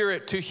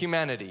Spirit to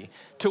humanity.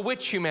 To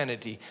which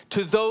humanity?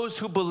 To those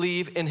who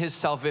believe in his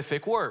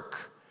salvific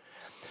work.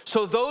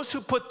 So those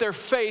who put their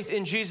faith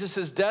in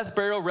Jesus' death,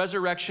 burial,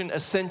 resurrection,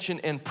 ascension,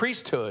 and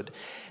priesthood,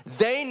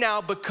 they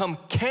now become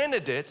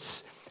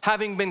candidates,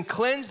 having been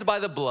cleansed by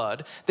the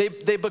blood.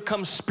 They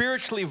become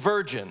spiritually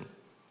virgin.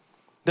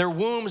 Their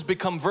wombs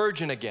become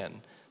virgin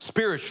again,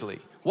 spiritually.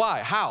 Why?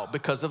 How?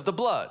 Because of the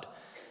blood.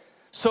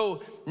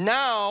 So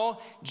now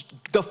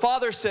the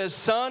Father says,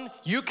 Son,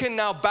 you can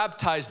now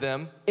baptize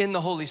them in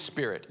the Holy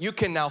Spirit. You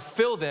can now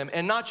fill them,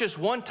 and not just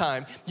one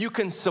time, you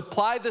can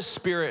supply the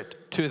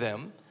Spirit to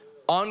them,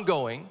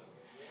 ongoing,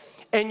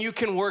 and you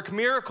can work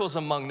miracles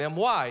among them.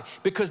 Why?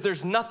 Because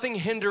there's nothing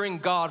hindering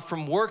God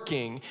from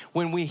working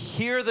when we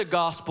hear the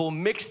gospel,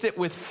 mixed it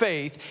with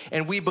faith,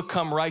 and we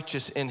become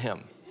righteous in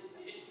him.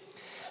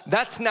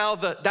 That's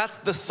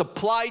the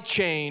supply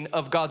chain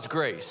of God's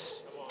grace.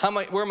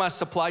 Where are my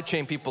supply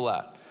chain people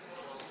at?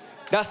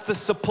 That's the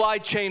supply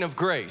chain of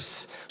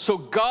grace. So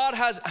God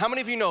has, how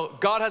many of you know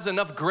God has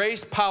enough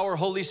grace, power,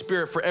 Holy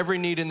Spirit for every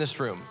need in this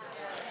room?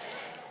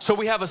 So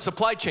we have a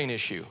supply chain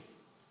issue.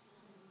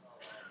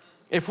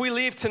 If we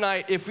leave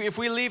tonight, if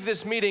we leave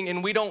this meeting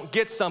and we don't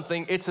get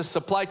something, it's a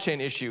supply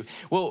chain issue.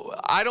 Well,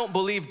 I don't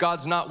believe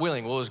God's not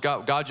willing. Well,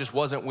 God just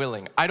wasn't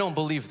willing. I don't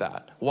believe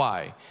that.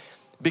 Why?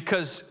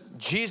 Because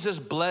Jesus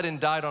bled and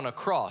died on a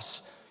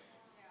cross.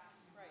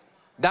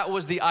 That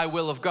was the I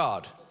will of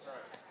God.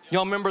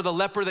 Y'all remember the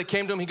leper that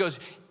came to him? He goes,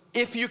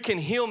 if you can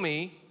heal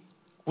me,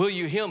 will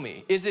you heal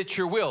me? Is it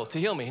your will to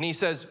heal me? And he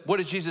says, what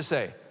did Jesus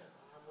say?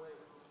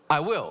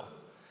 I will.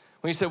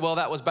 When he said, well,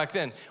 that was back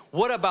then.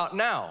 What about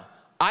now?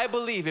 I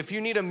believe if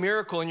you need a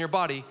miracle in your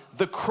body,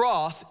 the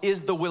cross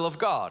is the will of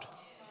God.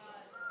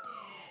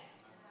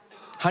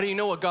 How do you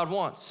know what God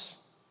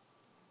wants?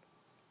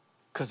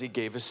 Because he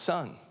gave his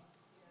son.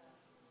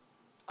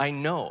 I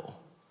know,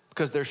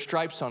 because there's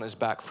stripes on his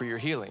back for your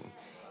healing.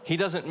 He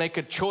doesn't make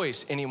a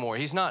choice anymore.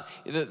 He's not,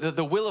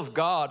 the will of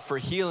God for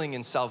healing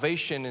and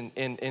salvation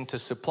and to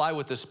supply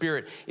with the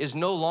Spirit is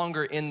no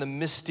longer in the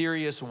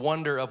mysterious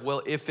wonder of,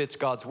 well, if it's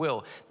God's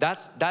will.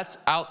 That's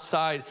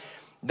outside,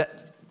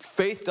 that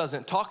faith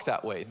doesn't talk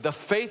that way. The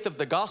faith of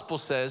the gospel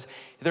says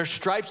there's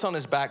stripes on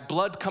his back,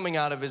 blood coming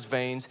out of his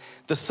veins.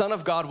 The Son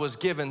of God was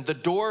given. The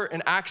door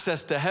and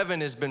access to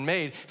heaven has been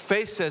made.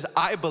 Faith says,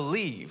 I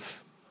believe.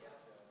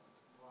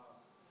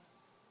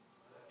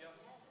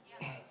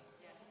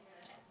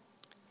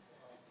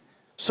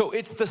 So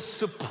it's the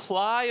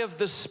supply of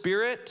the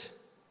Spirit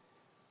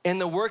and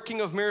the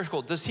working of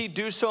miracle. Does he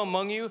do so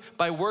among you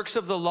by works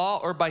of the law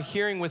or by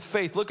hearing with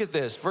faith? Look at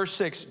this, verse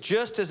 6.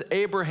 Just as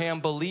Abraham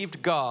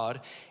believed God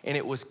and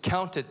it was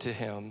counted to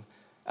him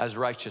as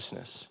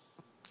righteousness.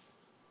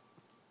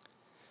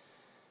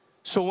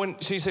 So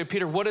you say,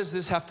 Peter, what does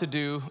this have to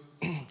do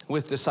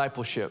with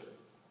discipleship?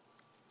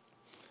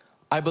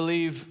 I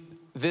believe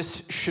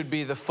this should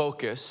be the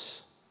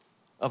focus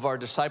of our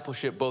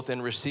discipleship, both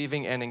in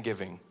receiving and in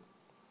giving.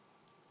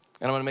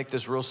 And I'm gonna make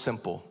this real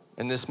simple.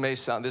 And this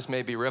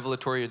may be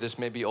revelatory or this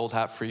may be old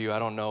hat for you, I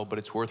don't know, but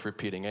it's worth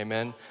repeating,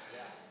 amen?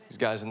 Yeah. These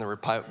guys in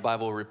the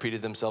Bible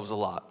repeated themselves a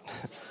lot.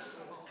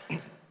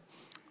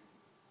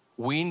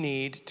 We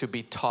need to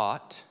be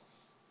taught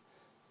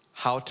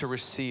how to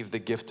receive the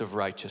gift of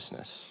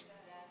righteousness.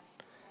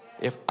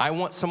 If I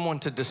want someone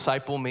to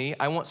disciple me,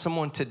 I want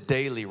someone to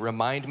daily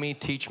remind me,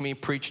 teach me,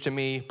 preach to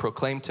me,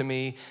 proclaim to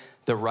me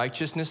the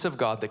righteousness of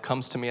God that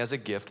comes to me as a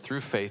gift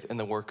through faith in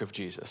the work of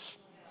Jesus.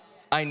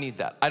 I need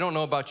that. I don't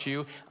know about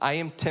you. I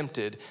am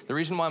tempted. The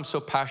reason why I'm so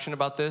passionate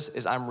about this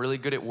is I'm really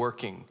good at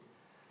working.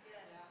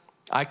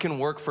 I can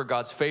work for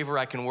God's favor.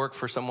 I can work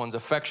for someone's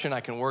affection.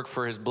 I can work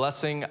for his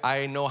blessing.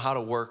 I know how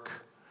to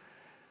work.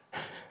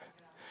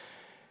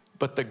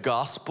 But the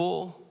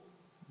gospel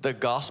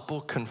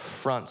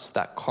confronts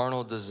that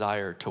carnal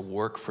desire to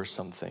work for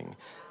something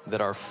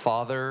that our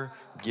Father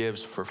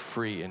gives for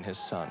free in his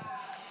Son.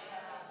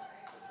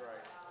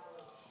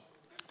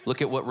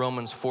 Look at what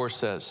Romans 4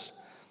 says.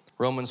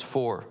 Romans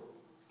 4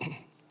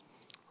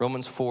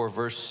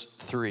 verse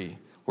 3.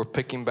 We're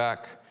picking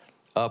back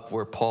up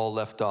where Paul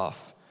left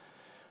off.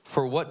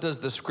 For what does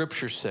the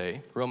scripture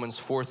say? Romans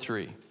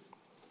 4:3.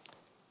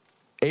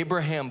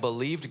 Abraham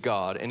believed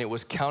God and it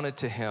was counted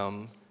to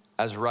him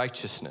as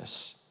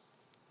righteousness.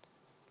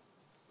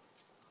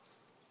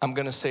 I'm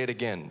gonna say it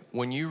again.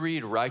 When you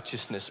read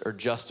righteousness or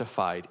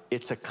justified,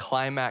 it's a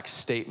climax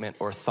statement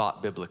or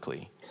thought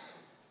biblically.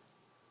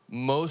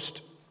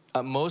 Most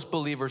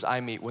believers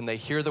I meet, when they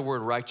hear the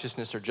word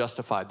righteousness or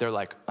justified, they're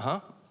like,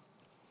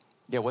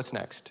 yeah, what's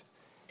next?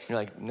 And you're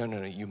like, no,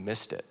 you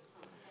missed it.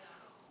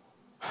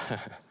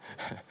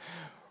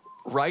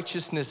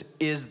 Righteousness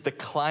is the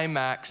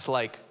climax,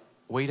 like,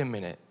 wait a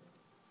minute.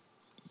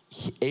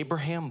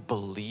 Abraham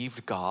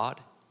believed God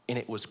and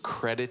it was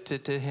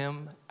credited to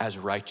him as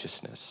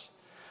righteousness.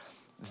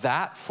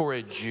 That for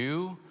a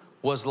Jew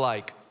was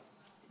like,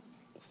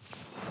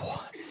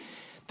 what?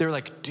 They're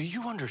like, do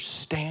you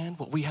understand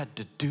what we had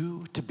to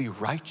do to be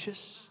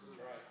righteous?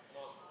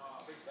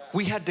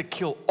 We had to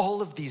kill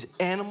all of these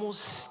animals,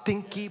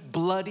 stinky,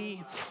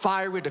 bloody,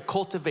 fire. We had to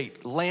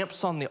cultivate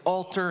lamps on the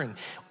altar and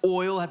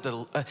oil at the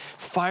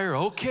fire.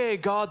 Okay,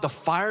 God, the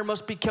fire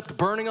must be kept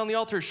burning on the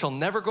altar. It shall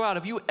never go out.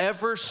 Have you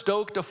ever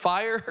stoked a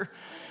fire?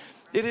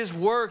 It is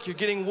work. You're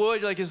getting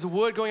wood. You're like, is the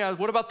wood going out?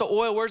 What about the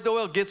oil? Where's the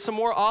oil? Get some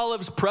more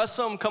olives. Press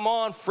them. Come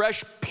on.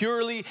 Fresh,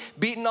 purely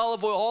beaten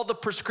olive oil. All the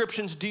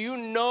prescriptions. Do you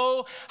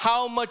know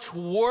how much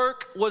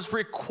work was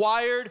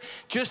required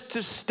just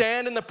to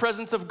stand in the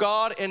presence of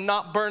God and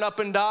not burn up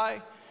and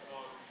die?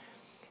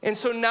 And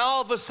so now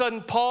all of a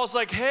sudden, Paul's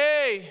like,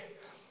 hey,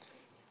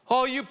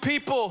 all you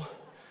people,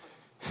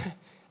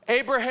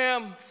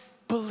 Abraham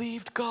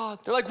believed God.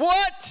 They're like,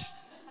 what?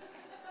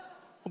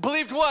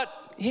 Believed what?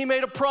 He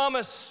made a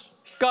promise.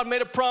 God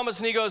made a promise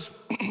and he goes,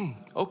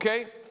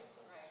 okay.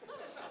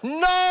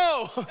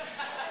 No,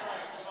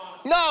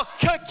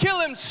 kill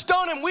him,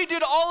 stone him. We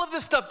did all of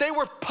this stuff. They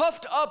were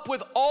puffed up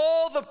with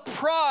all the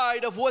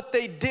pride of what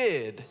they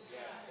did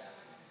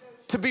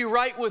to be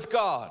right with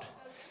God.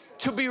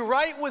 To be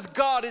right with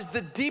God is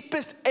the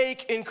deepest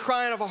ache and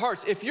crying of our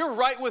hearts. If you're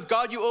right with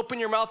God, you open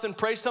your mouth and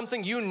pray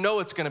something, you know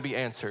it's gonna be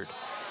answered.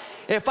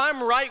 If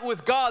I'm right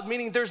with God,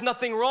 meaning there's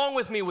nothing wrong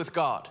with me with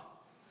God.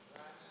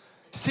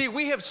 See,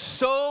 we have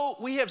so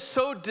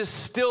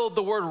distilled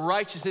the word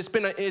righteous. It's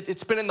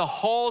been in the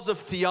halls of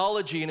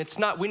theology, and it's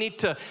not. We need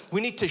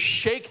to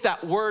shake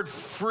that word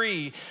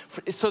free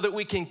so that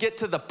we can get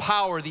to the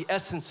power, the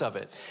essence of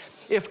it.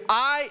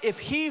 If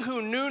he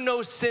who knew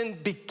no sin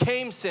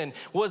became sin,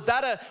 is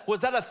that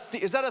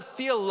a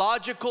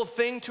theological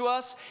thing to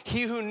us?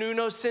 He who knew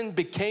no sin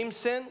became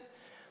sin?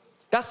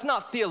 That's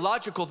not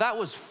theological, that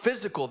was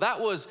physical,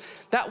 that was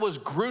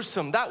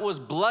gruesome, that was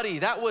bloody,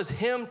 that was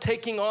him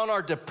taking on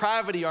our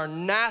depravity, our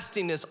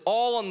nastiness,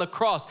 all on the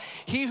cross.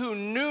 He who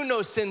knew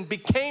no sin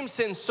became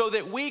sin so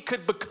that we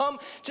could become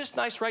just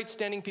nice, right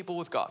standing people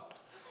with God.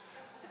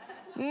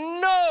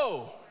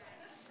 No,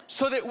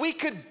 so that we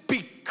could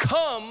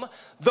become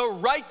the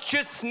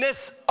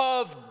righteousness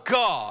of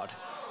God.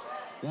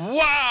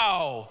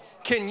 Wow,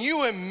 can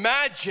you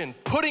imagine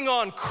putting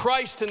on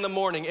Christ in the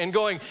morning and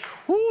going,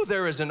 ooh,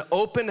 there is an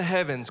open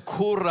heavens.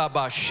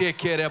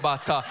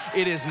 It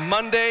is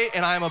Monday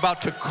and I am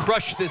about to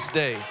crush this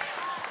day.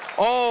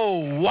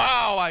 Oh,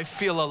 wow, I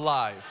feel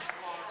alive.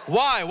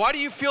 Why? Why do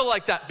you feel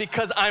like that?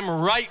 Because I'm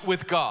right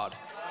with God.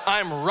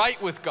 I'm right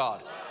with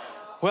God.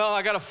 Well,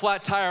 I got a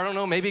flat tire. I don't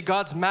know, maybe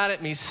God's mad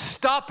at me.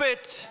 Stop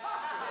it.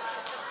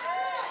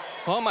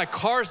 Oh, my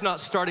car's not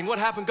starting. What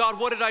happened? God,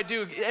 what did I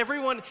do?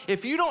 Everyone,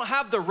 if you don't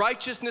have the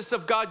righteousness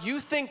of God,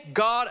 you think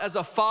God as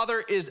a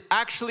father is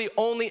actually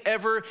only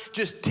ever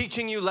just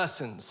teaching you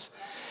lessons.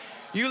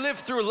 You live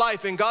through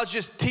life and God's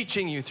just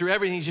teaching you through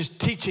everything. He's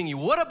just teaching you.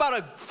 What about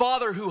a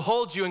father who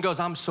holds you and goes,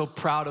 I'm so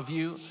proud of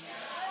you?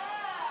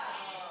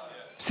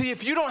 See,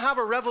 if you don't have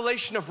a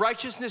revelation of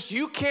righteousness,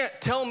 you can't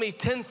tell me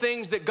 10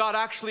 things that God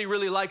actually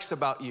really likes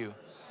about you.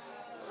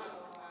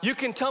 You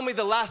can tell me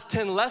the last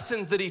 10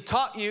 lessons that he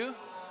taught you,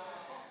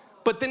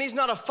 but then he's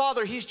not a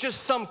father. He's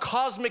just some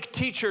cosmic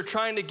teacher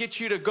trying to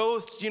get you to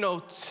go,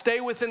 stay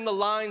within the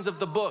lines of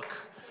the book.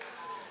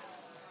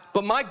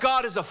 But my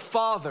God is a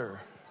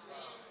father.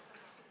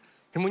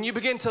 And when you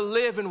begin to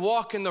live and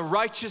walk in the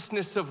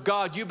righteousness of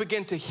God, you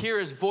begin to hear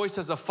his voice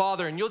as a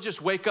father, and you'll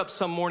just wake up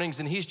some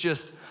mornings and he's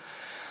just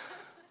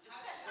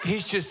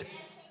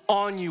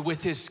on you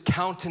with his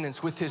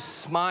countenance, with his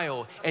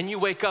smile, and you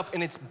wake up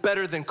and it's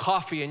better than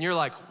coffee and you're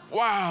like,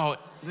 wow,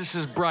 this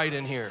is bright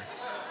in here.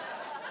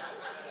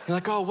 You're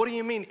like, oh, what do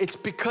you mean? It's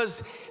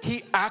because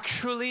he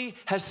actually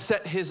has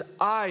set his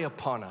eye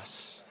upon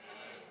us.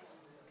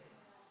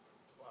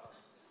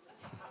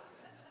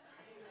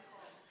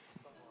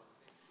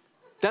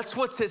 That's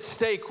what's at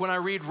stake when I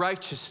read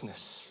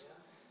righteousness.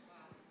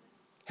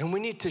 And we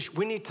need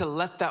to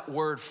let that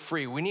word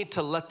free. We need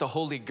to let the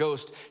Holy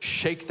Ghost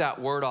shake that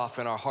word off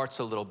in our hearts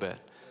a little bit.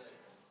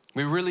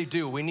 We really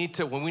do. When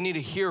we need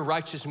to hear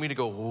righteousness, we need to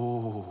go,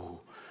 ooh,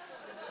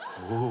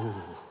 ooh,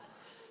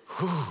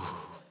 ooh.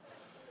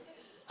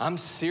 I'm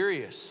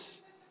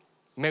serious.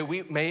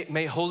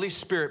 May Holy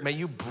Spirit, may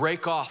you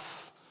break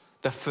off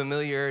the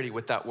familiarity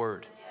with that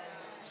word.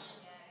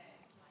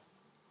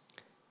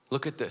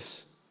 Look at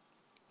this.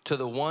 To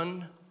the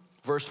one,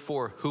 verse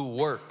 4, who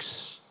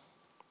works.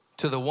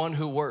 To the one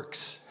who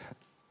works.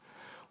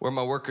 Where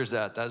my workers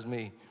at? That's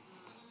me.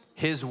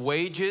 His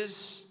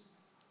wages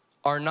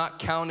are not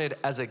counted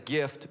as a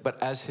gift,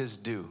 but as his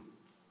due.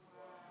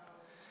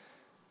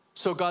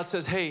 So God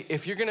says, hey,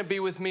 if you're gonna be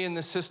with me in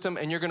this system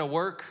and you're gonna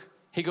work,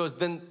 he goes,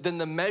 then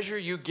the measure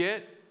you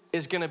get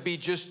is gonna be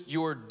just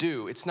your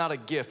due. It's not a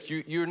gift.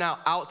 You're now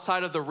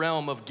outside of the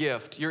realm of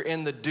gift. You're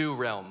in the due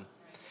realm.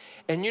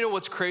 And you know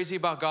what's crazy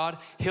about God?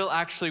 He'll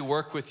actually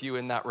work with you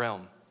in that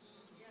realm.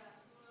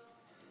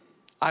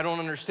 I don't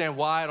understand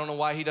why. I don't know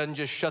why he doesn't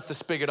just shut the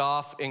spigot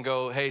off and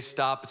go, hey,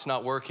 stop, it's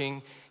not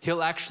working.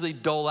 He'll actually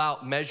dole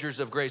out measures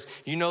of grace.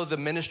 You know the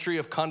ministry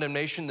of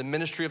condemnation, the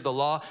ministry of the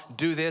law,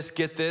 do this,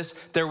 get this,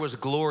 there was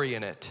glory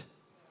in it.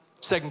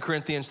 2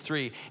 Corinthians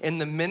 3, in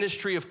the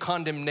ministry of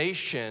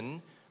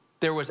condemnation,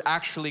 there was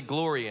actually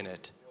glory in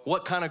it.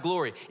 What kind of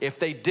glory? If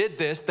they did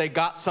this, they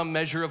got some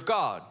measure of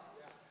God.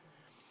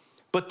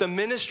 But the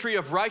ministry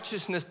of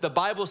righteousness, the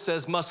Bible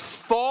says, must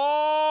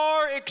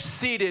far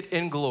exceed it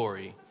in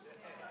glory.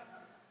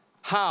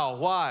 How?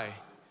 Why?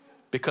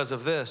 Because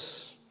of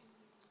this.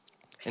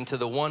 And to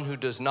the one who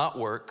does not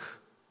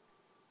work,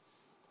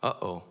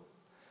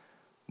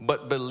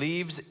 but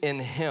believes in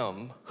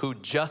him who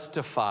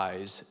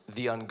justifies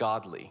the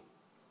ungodly.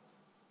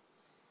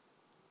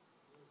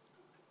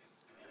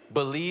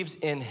 Believes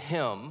in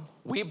him.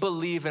 We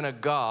believe in a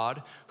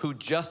God who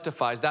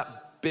justifies.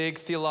 That big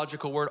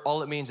theological word,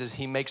 all it means is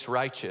he makes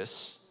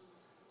righteous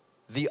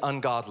the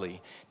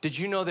ungodly. Did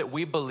you know that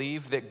we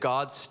believe that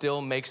God still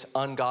makes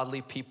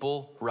ungodly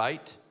people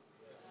right?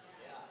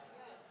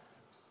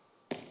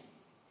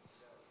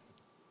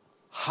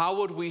 How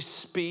would we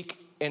speak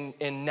and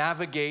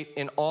navigate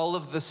in all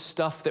of the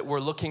stuff that we're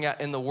looking at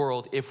in the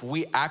world if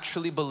we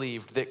actually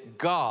believed that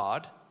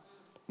God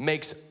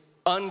makes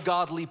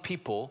ungodly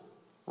people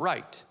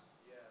right?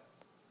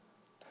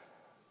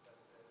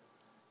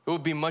 It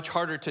would be much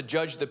harder to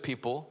judge the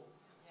people,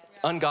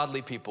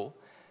 ungodly people.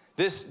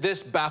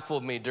 This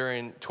baffled me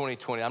during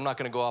 2020. I'm not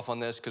gonna go off on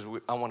this because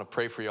I wanna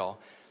pray for y'all.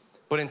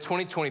 But in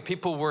 2020,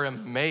 people were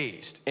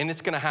amazed. And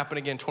it's gonna happen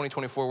again in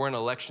 2024. We're in an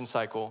election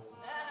cycle.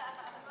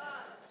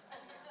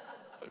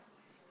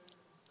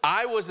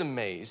 I was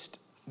amazed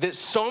that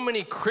so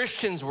many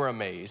Christians were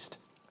amazed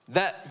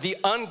that the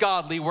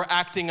ungodly were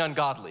acting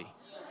ungodly.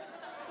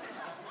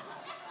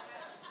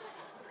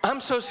 I'm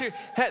so serious.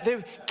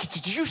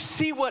 Did you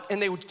see what,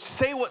 and they would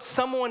say what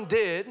someone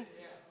did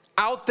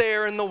out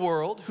there in the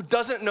world who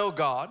doesn't know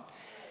God,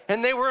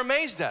 and they were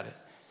amazed at it.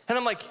 And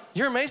I'm like,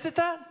 you're amazed at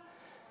that?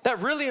 That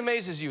really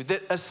amazes you,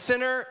 that a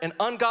sinner, an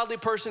ungodly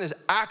person is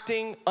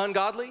acting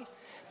ungodly?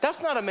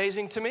 That's not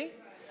amazing to me.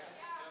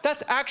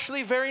 That's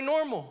actually very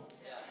normal.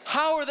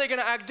 How are they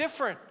gonna act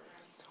different?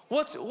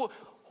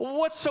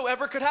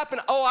 Whatsoever could happen.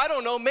 Oh, I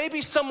don't know,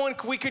 maybe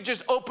we could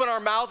just open our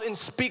mouth and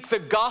speak the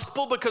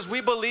gospel because we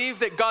believe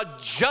that God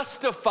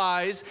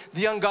justifies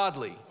the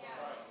ungodly.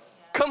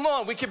 Come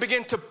on, we can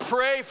begin to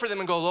pray for them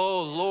and go,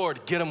 oh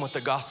Lord, get them with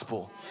the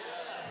gospel.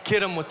 Get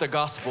them with the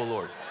gospel,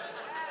 Lord.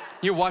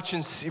 You're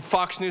watching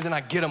Fox News and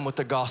I get them with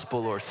the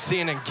gospel, Lord.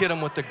 CNN, get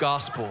them with the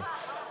gospel.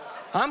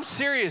 I'm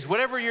serious.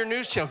 Whatever your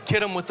news channel,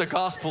 get them with the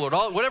gospel, Lord.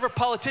 Whatever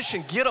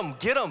politician, get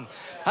them.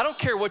 I don't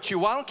care what you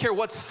want. I don't care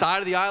what side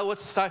of the aisle, what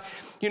side.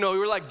 You know,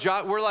 we're like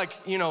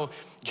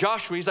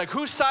Joshua. He's like,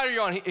 whose side are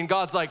you on? And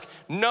God's like,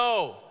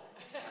 no.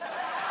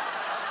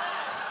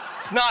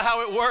 It's not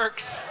how it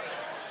works.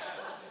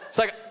 It's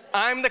like,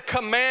 I'm the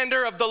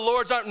commander of the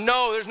Lord's army.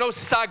 No, there's no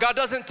side. God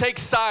doesn't take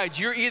sides.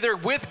 You're either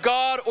with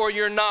God or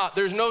you're not.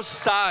 There's no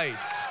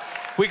sides.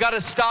 We got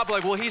to stop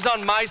like, well, he's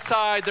on my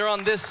side, they're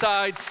on this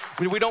side.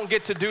 We don't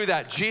get to do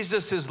that.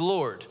 Jesus is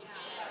Lord.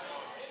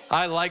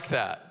 I like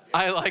that.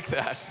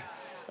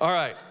 All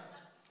right.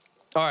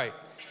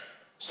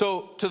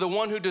 So to the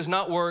one who does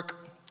not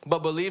work, but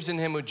believes in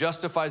him who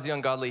justifies the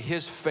ungodly,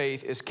 his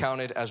faith is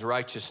counted as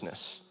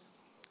righteousness.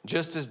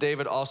 Just as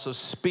David also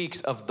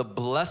speaks of the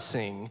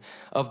blessing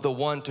of the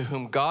one to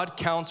whom God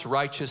counts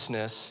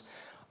righteousness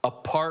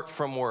apart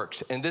from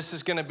works. And this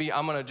is gonna be,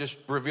 I'm gonna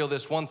just reveal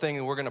this one thing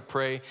and we're gonna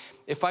pray.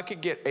 If I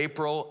could get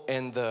April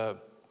and the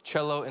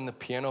cello and the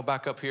piano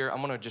back up here,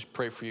 I'm gonna just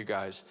pray for you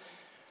guys.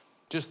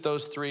 Just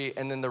those three,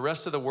 and then the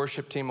rest of the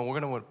worship team,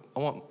 and I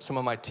want some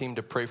of my team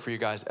to pray for you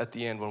guys at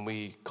the end when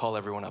we call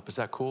everyone up. Is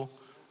that cool?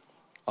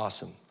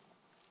 Awesome.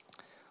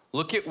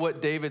 Look at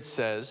what David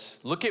says.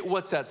 Look at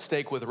what's at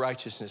stake with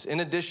righteousness. In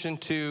addition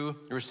to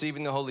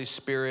receiving the Holy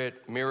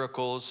Spirit,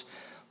 miracles,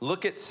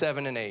 look at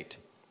 7 and 8.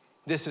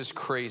 This is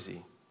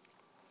crazy.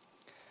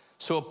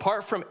 So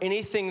apart from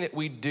anything that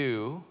we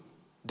do,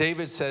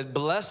 David said,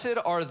 blessed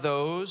are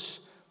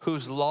those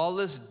whose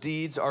lawless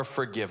deeds are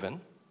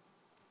forgiven.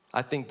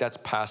 I think that's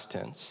past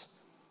tense.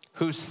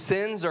 Whose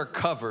sins are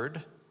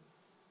covered,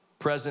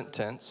 present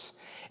tense.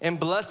 And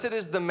blessed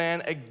is the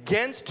man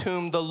against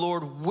whom the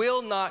Lord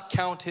will not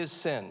count his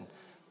sin.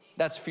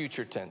 That's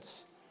future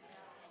tense.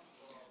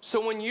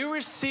 So when you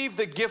receive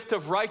the gift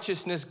of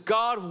righteousness,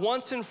 God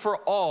once and for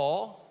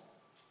all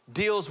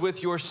deals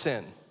with your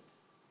sin.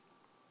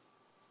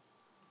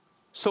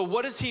 So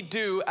what does he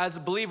do as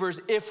believers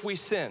if we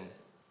sin?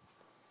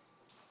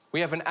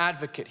 We have an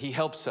advocate. He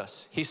helps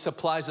us. He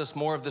supplies us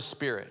more of the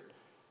Spirit.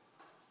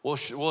 Well,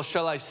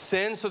 shall I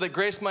sin so that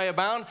grace may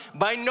abound?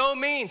 By no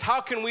means. How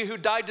can we who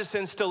died to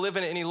sin still live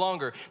in it any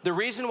longer? The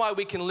reason why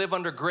we can live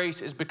under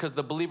grace is because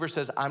the believer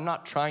says, I'm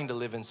not trying to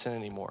live in sin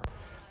anymore.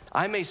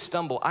 I may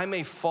stumble, I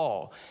may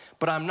fall,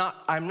 but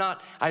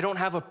I don't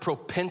have a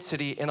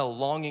propensity and a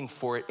longing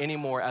for it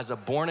anymore as a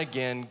born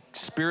again,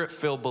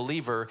 Spirit-filled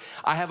believer.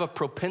 I have a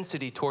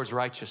propensity towards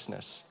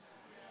righteousness.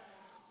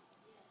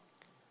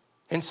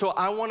 And so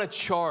I want to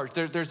charge,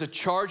 there's a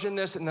charge in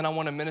this, and then I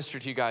want to minister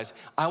to you guys.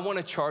 I want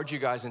to charge you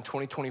guys in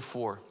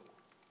 2024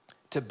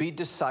 to be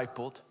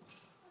discipled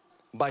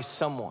by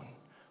someone.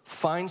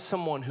 Find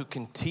someone who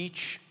can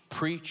teach,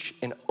 preach,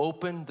 and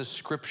open the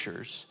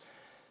scriptures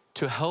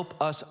to help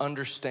us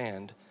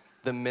understand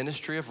the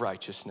ministry of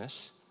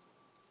righteousness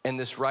and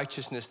this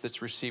righteousness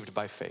that's received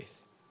by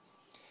faith.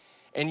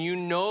 And you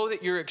know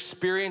that you're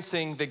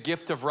experiencing the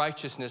gift of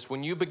righteousness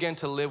when you begin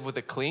to live with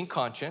a clean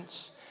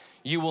conscience.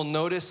 You will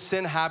notice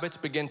sin habits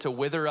begin to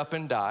wither up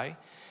and die.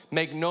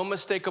 Make no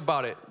mistake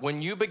about it. When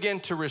you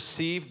begin to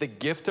receive the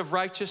gift of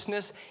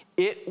righteousness,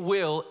 it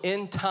will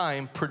in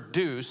time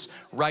produce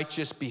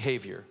righteous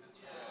behavior.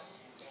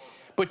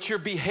 But your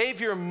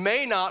behavior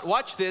may not,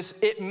 watch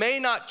this, it may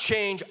not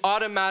change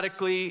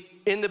automatically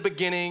in the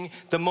beginning,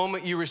 the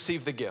moment you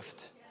receive the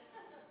gift.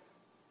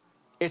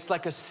 It's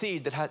like a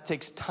seed that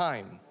takes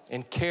time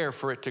and care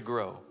for it to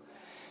grow.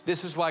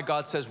 This is why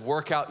God says,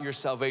 work out your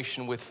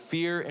salvation with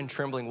fear and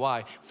trembling.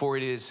 Why? For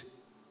it is,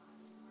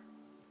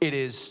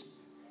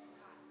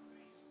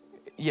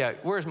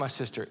 where's my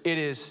sister? It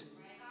is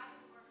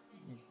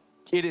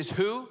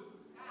who?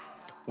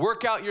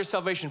 Work out your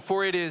salvation,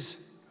 for it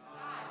is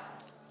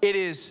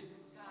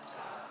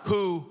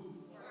who?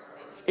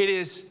 It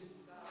is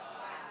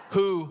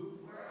who?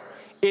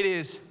 It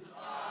is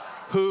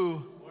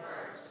who?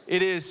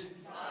 It is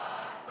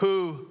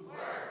who?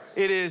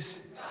 It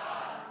is.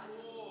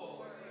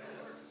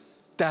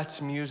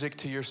 That's music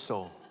to your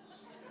soul.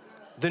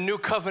 The new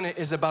covenant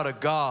is about a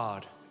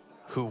God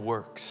who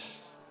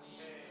works.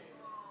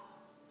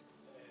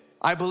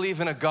 I believe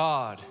in a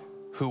God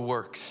who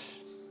works.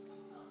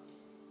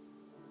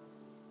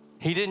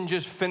 He didn't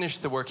just finish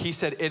the work. He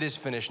said, it is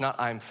finished, not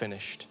I'm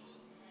finished.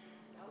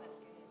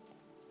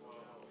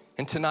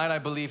 And tonight I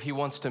believe he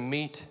wants to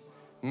meet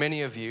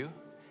many of you,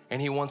 and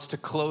he wants to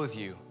clothe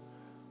you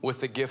with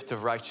the gift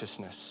of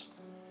righteousness.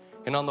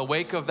 And on the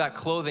wake of that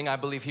clothing, I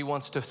believe he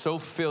wants to so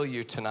fill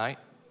you tonight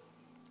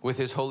with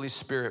his Holy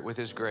Spirit, with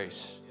his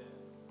grace.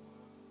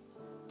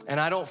 And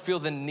I don't feel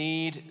the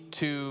need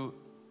to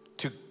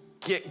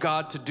get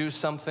God to do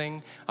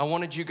something. I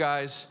wanted you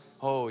guys,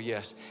 oh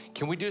yes,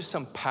 can we do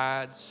some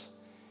pads?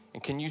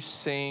 And can you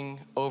sing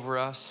over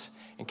us?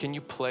 And can you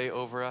play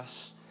over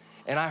us?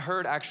 And I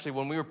heard actually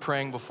when we were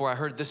praying before, I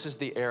heard this is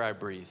the air I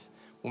breathe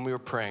when we were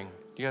praying.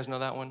 Do you guys know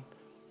that one?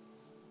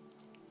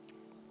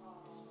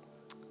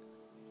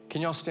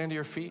 Can y'all stand to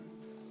your feet?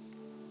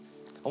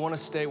 I want to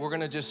stay. We're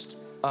going to just,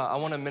 I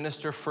want to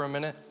minister for a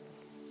minute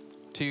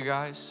to you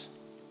guys.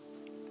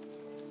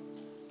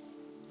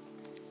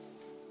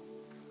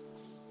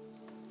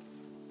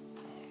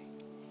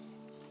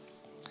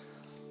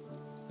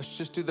 Let's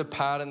just do the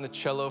pad and the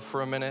cello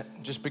for a minute.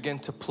 Just begin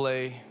to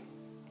play.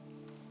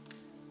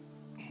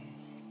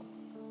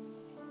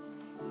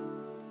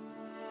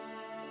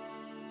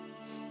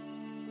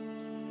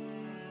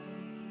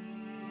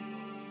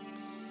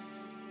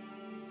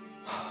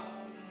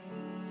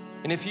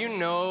 And if you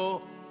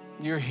know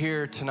you're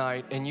here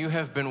tonight and you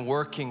have been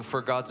working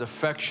for God's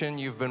affection,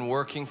 you've been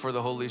working for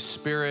the Holy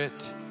Spirit,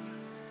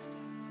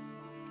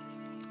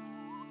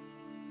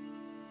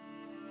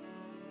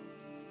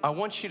 I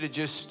want you to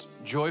just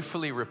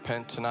joyfully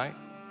repent tonight.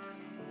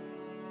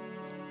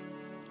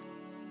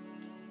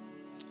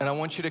 And I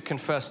want you to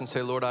confess and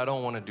say, Lord, I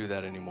don't want to do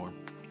that anymore.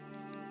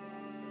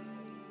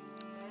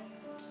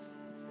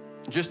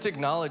 Just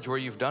acknowledge where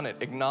you've done it.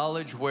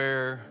 Acknowledge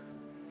where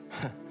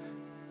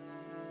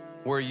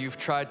you've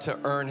tried to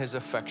earn his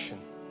affection.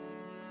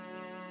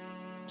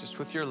 Just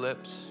with your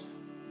lips.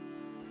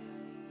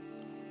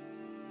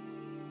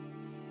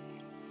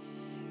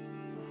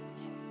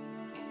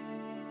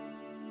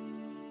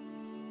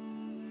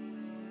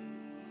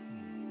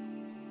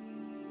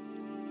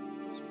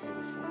 It's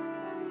beautiful.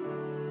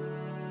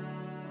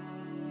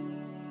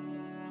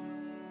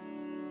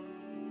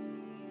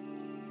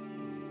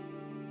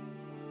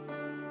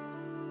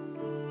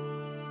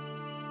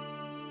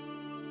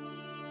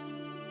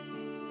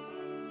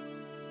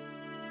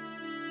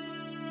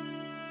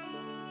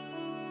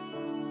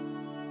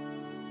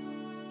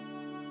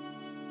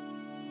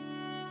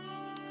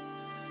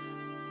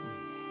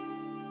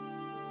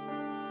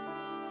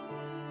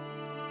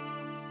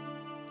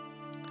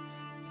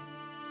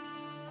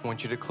 I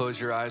want you to close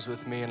your eyes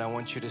with me, and I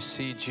want you to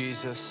see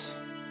Jesus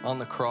on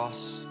the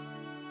cross,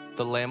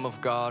 the Lamb of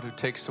God who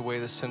takes away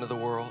the sin of the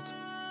world.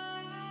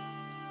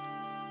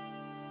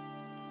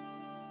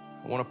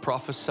 I want to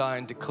prophesy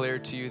and declare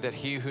to you that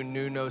he who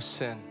knew no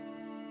sin,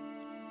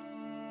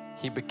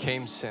 he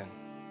became sin.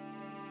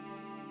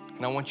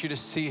 And I want you to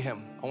see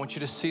him. I want you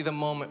to see the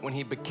moment when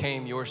he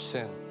became your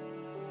sin.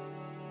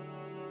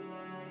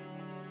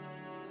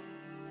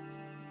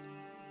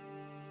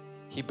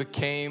 He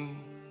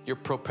became your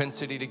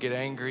propensity to get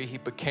angry. He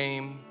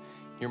became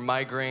your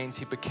migraines.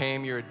 He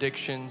became your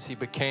addictions. He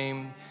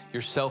became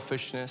your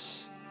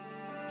selfishness.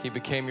 He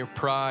became your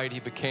pride. He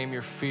became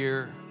your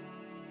fear.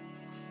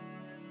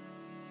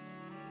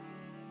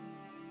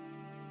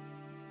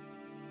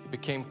 He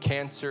became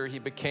cancer. He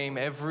became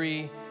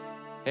every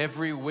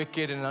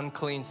wicked and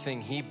unclean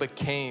thing. He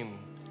became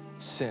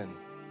sin.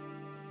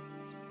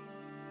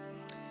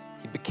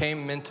 He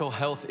became mental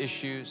health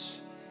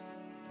issues.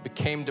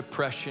 Became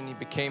depression, he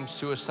became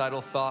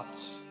suicidal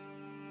thoughts.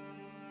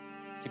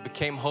 He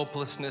became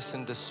hopelessness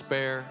and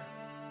despair.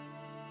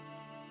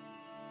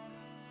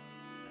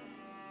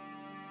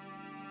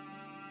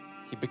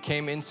 He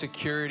became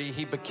insecurity.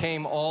 He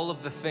became all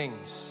of the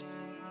things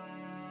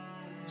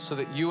so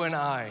that you and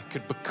I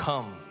could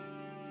become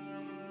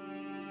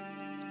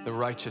the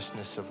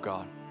righteousness of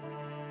God.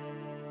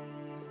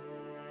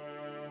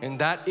 And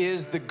that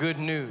is the good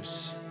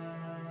news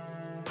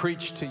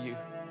preached to you.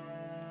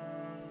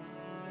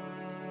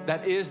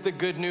 That is the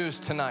good news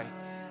tonight,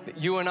 that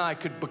you and I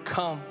could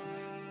become,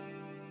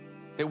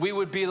 that we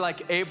would be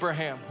like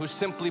Abraham, who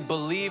simply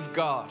believed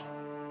God,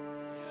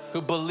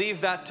 who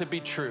believed that to be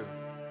true.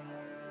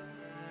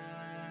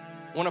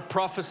 I want to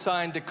prophesy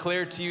and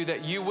declare to you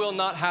that you will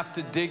not have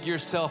to dig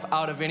yourself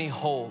out of any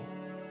hole.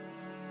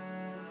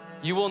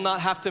 You will not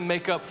have to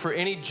make up for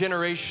any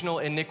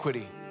generational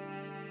iniquity.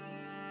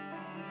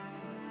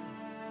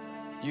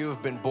 You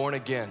have been born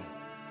again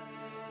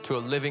to a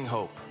living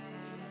hope,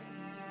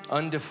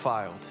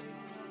 undefiled.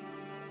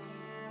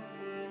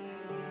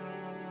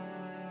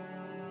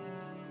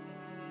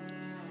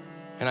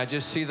 And I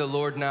just see the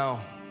Lord now.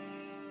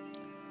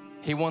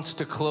 He wants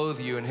to clothe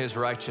you in his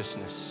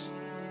righteousness.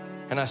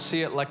 And I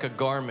see it like a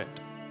garment.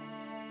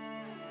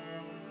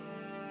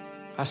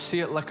 I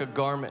see it like a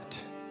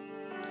garment.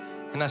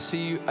 And I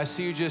see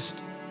you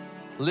just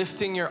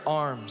lifting your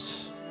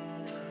arms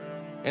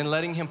and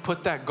letting him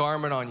put that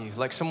garment on you.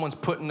 Like someone's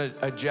putting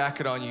a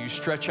jacket on you. You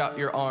stretch out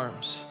your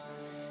arms.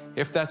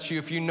 If that's you,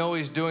 if you know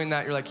he's doing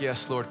that, you're like,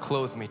 yes, Lord,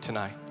 clothe me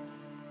tonight.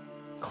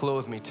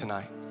 Clothe me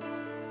tonight.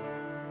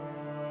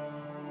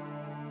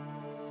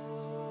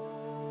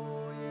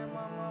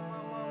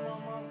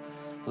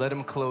 Let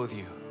him clothe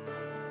you.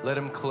 Let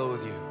him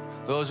clothe you.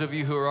 Those of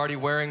you who are already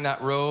wearing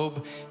that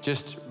robe,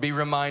 just be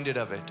reminded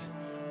of it.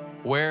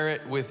 Wear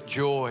it with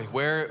joy.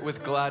 Wear it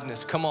with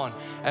gladness. Come on,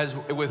 as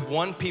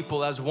one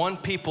people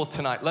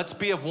tonight. Let's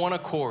be of one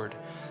accord.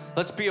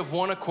 Let's be of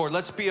one accord.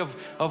 Let's be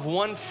of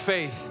one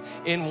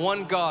faith in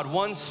one God,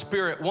 one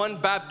Spirit, one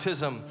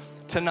baptism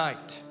tonight.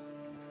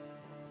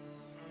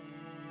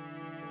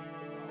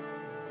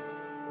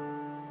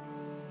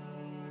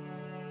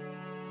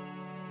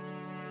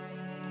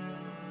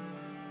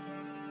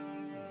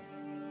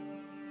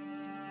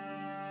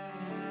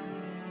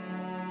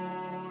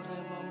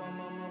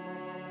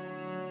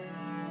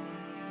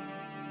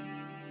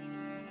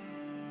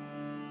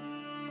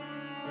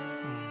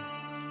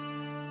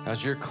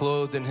 As you're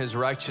clothed in his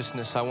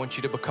righteousness, I want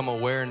you to become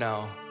aware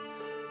now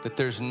that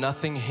there's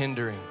nothing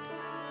hindering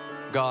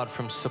God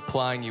from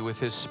supplying you with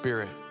his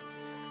Spirit.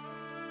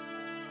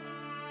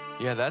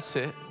 Yeah, that's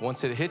it.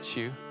 Once it hits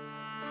you,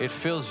 it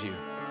fills you.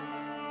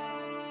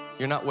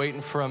 You're not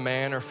waiting for a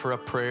man or for a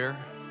prayer.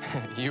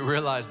 You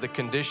realize the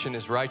condition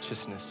is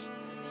righteousness.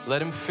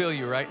 Let him fill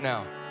you right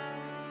now.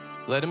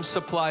 Let him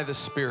supply the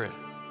Spirit.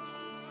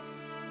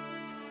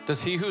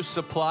 Does he who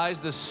supplies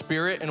the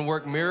Spirit and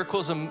work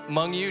miracles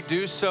among you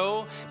do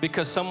so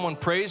because someone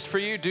prays for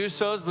you? Do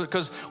so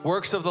because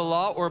works of the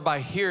law, or by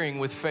hearing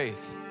with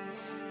faith?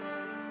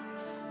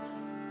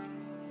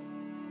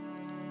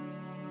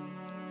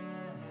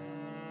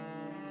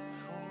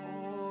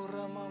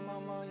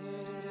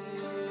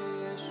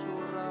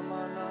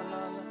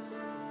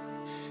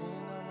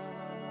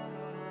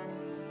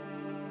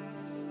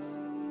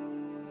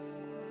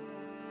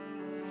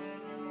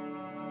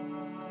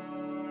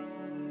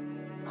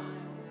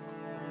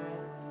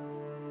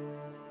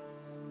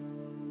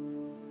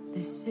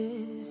 This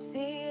is the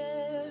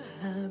air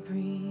I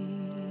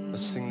breathe.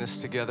 Let's sing this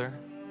together.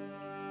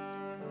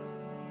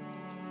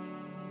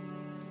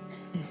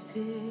 This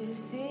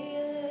is the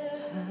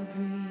air I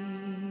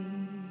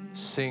breathe.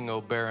 Sing, O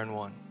barren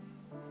one.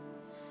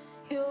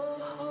 Your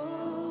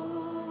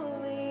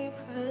holy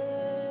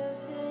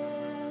presence.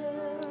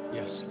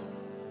 Yes, Lord.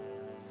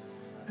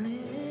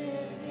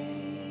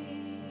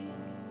 Living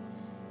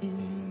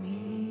in me.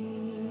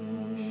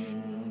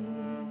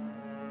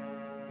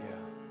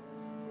 Yeah.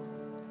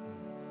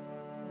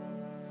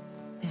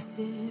 This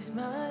is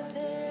my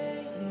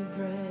daily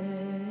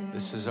bread.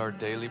 This is our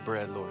daily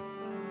bread, Lord.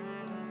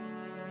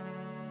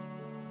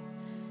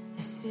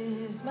 This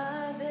is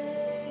my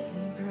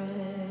daily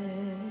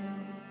bread.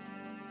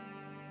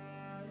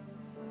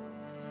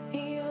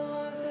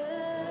 Your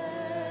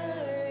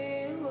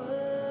very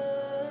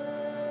word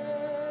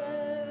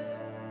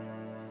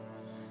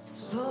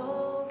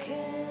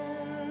spoken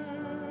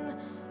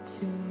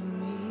to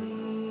me.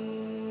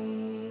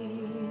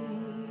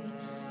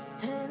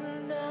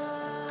 And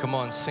Come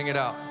on, sing it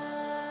out.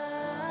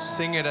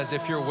 Sing it as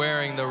if you're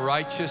wearing the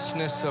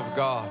righteousness of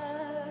God.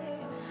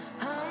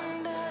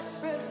 I'm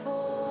desperate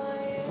for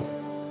you.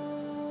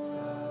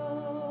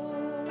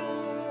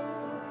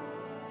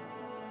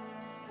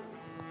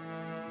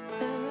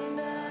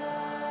 And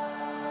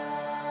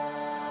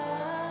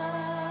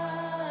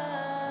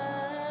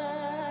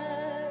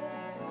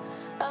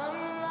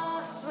I'm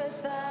lost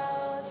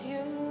without you.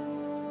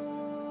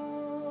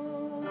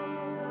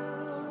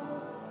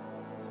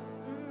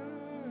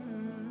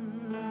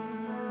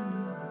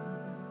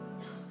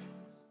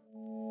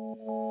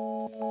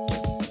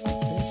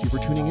 Thank you for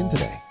tuning in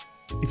today.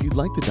 If you'd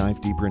like to dive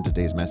deeper into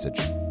today's message,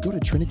 go to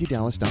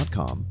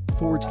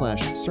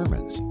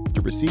trinitydallas.com/sermons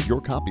to receive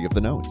your copy of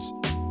the notes.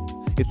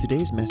 If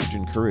today's message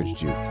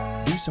encouraged you,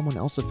 do someone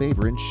else a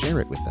favor and share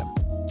it with them.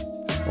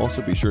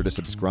 Also, be sure to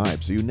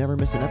subscribe so you never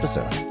miss an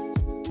episode.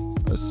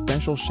 A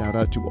special shout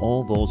out to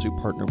all those who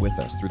partner with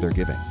us through their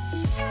giving.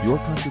 Your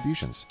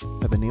contributions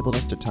have enabled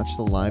us to touch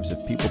the lives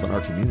of people in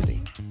our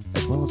community,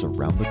 as well as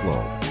around the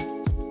globe.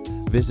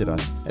 Visit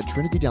us at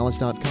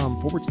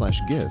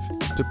trinitydallas.com/give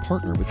to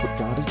partner with what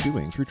God is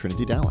doing through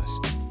Trinity Dallas.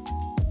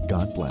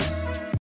 God bless.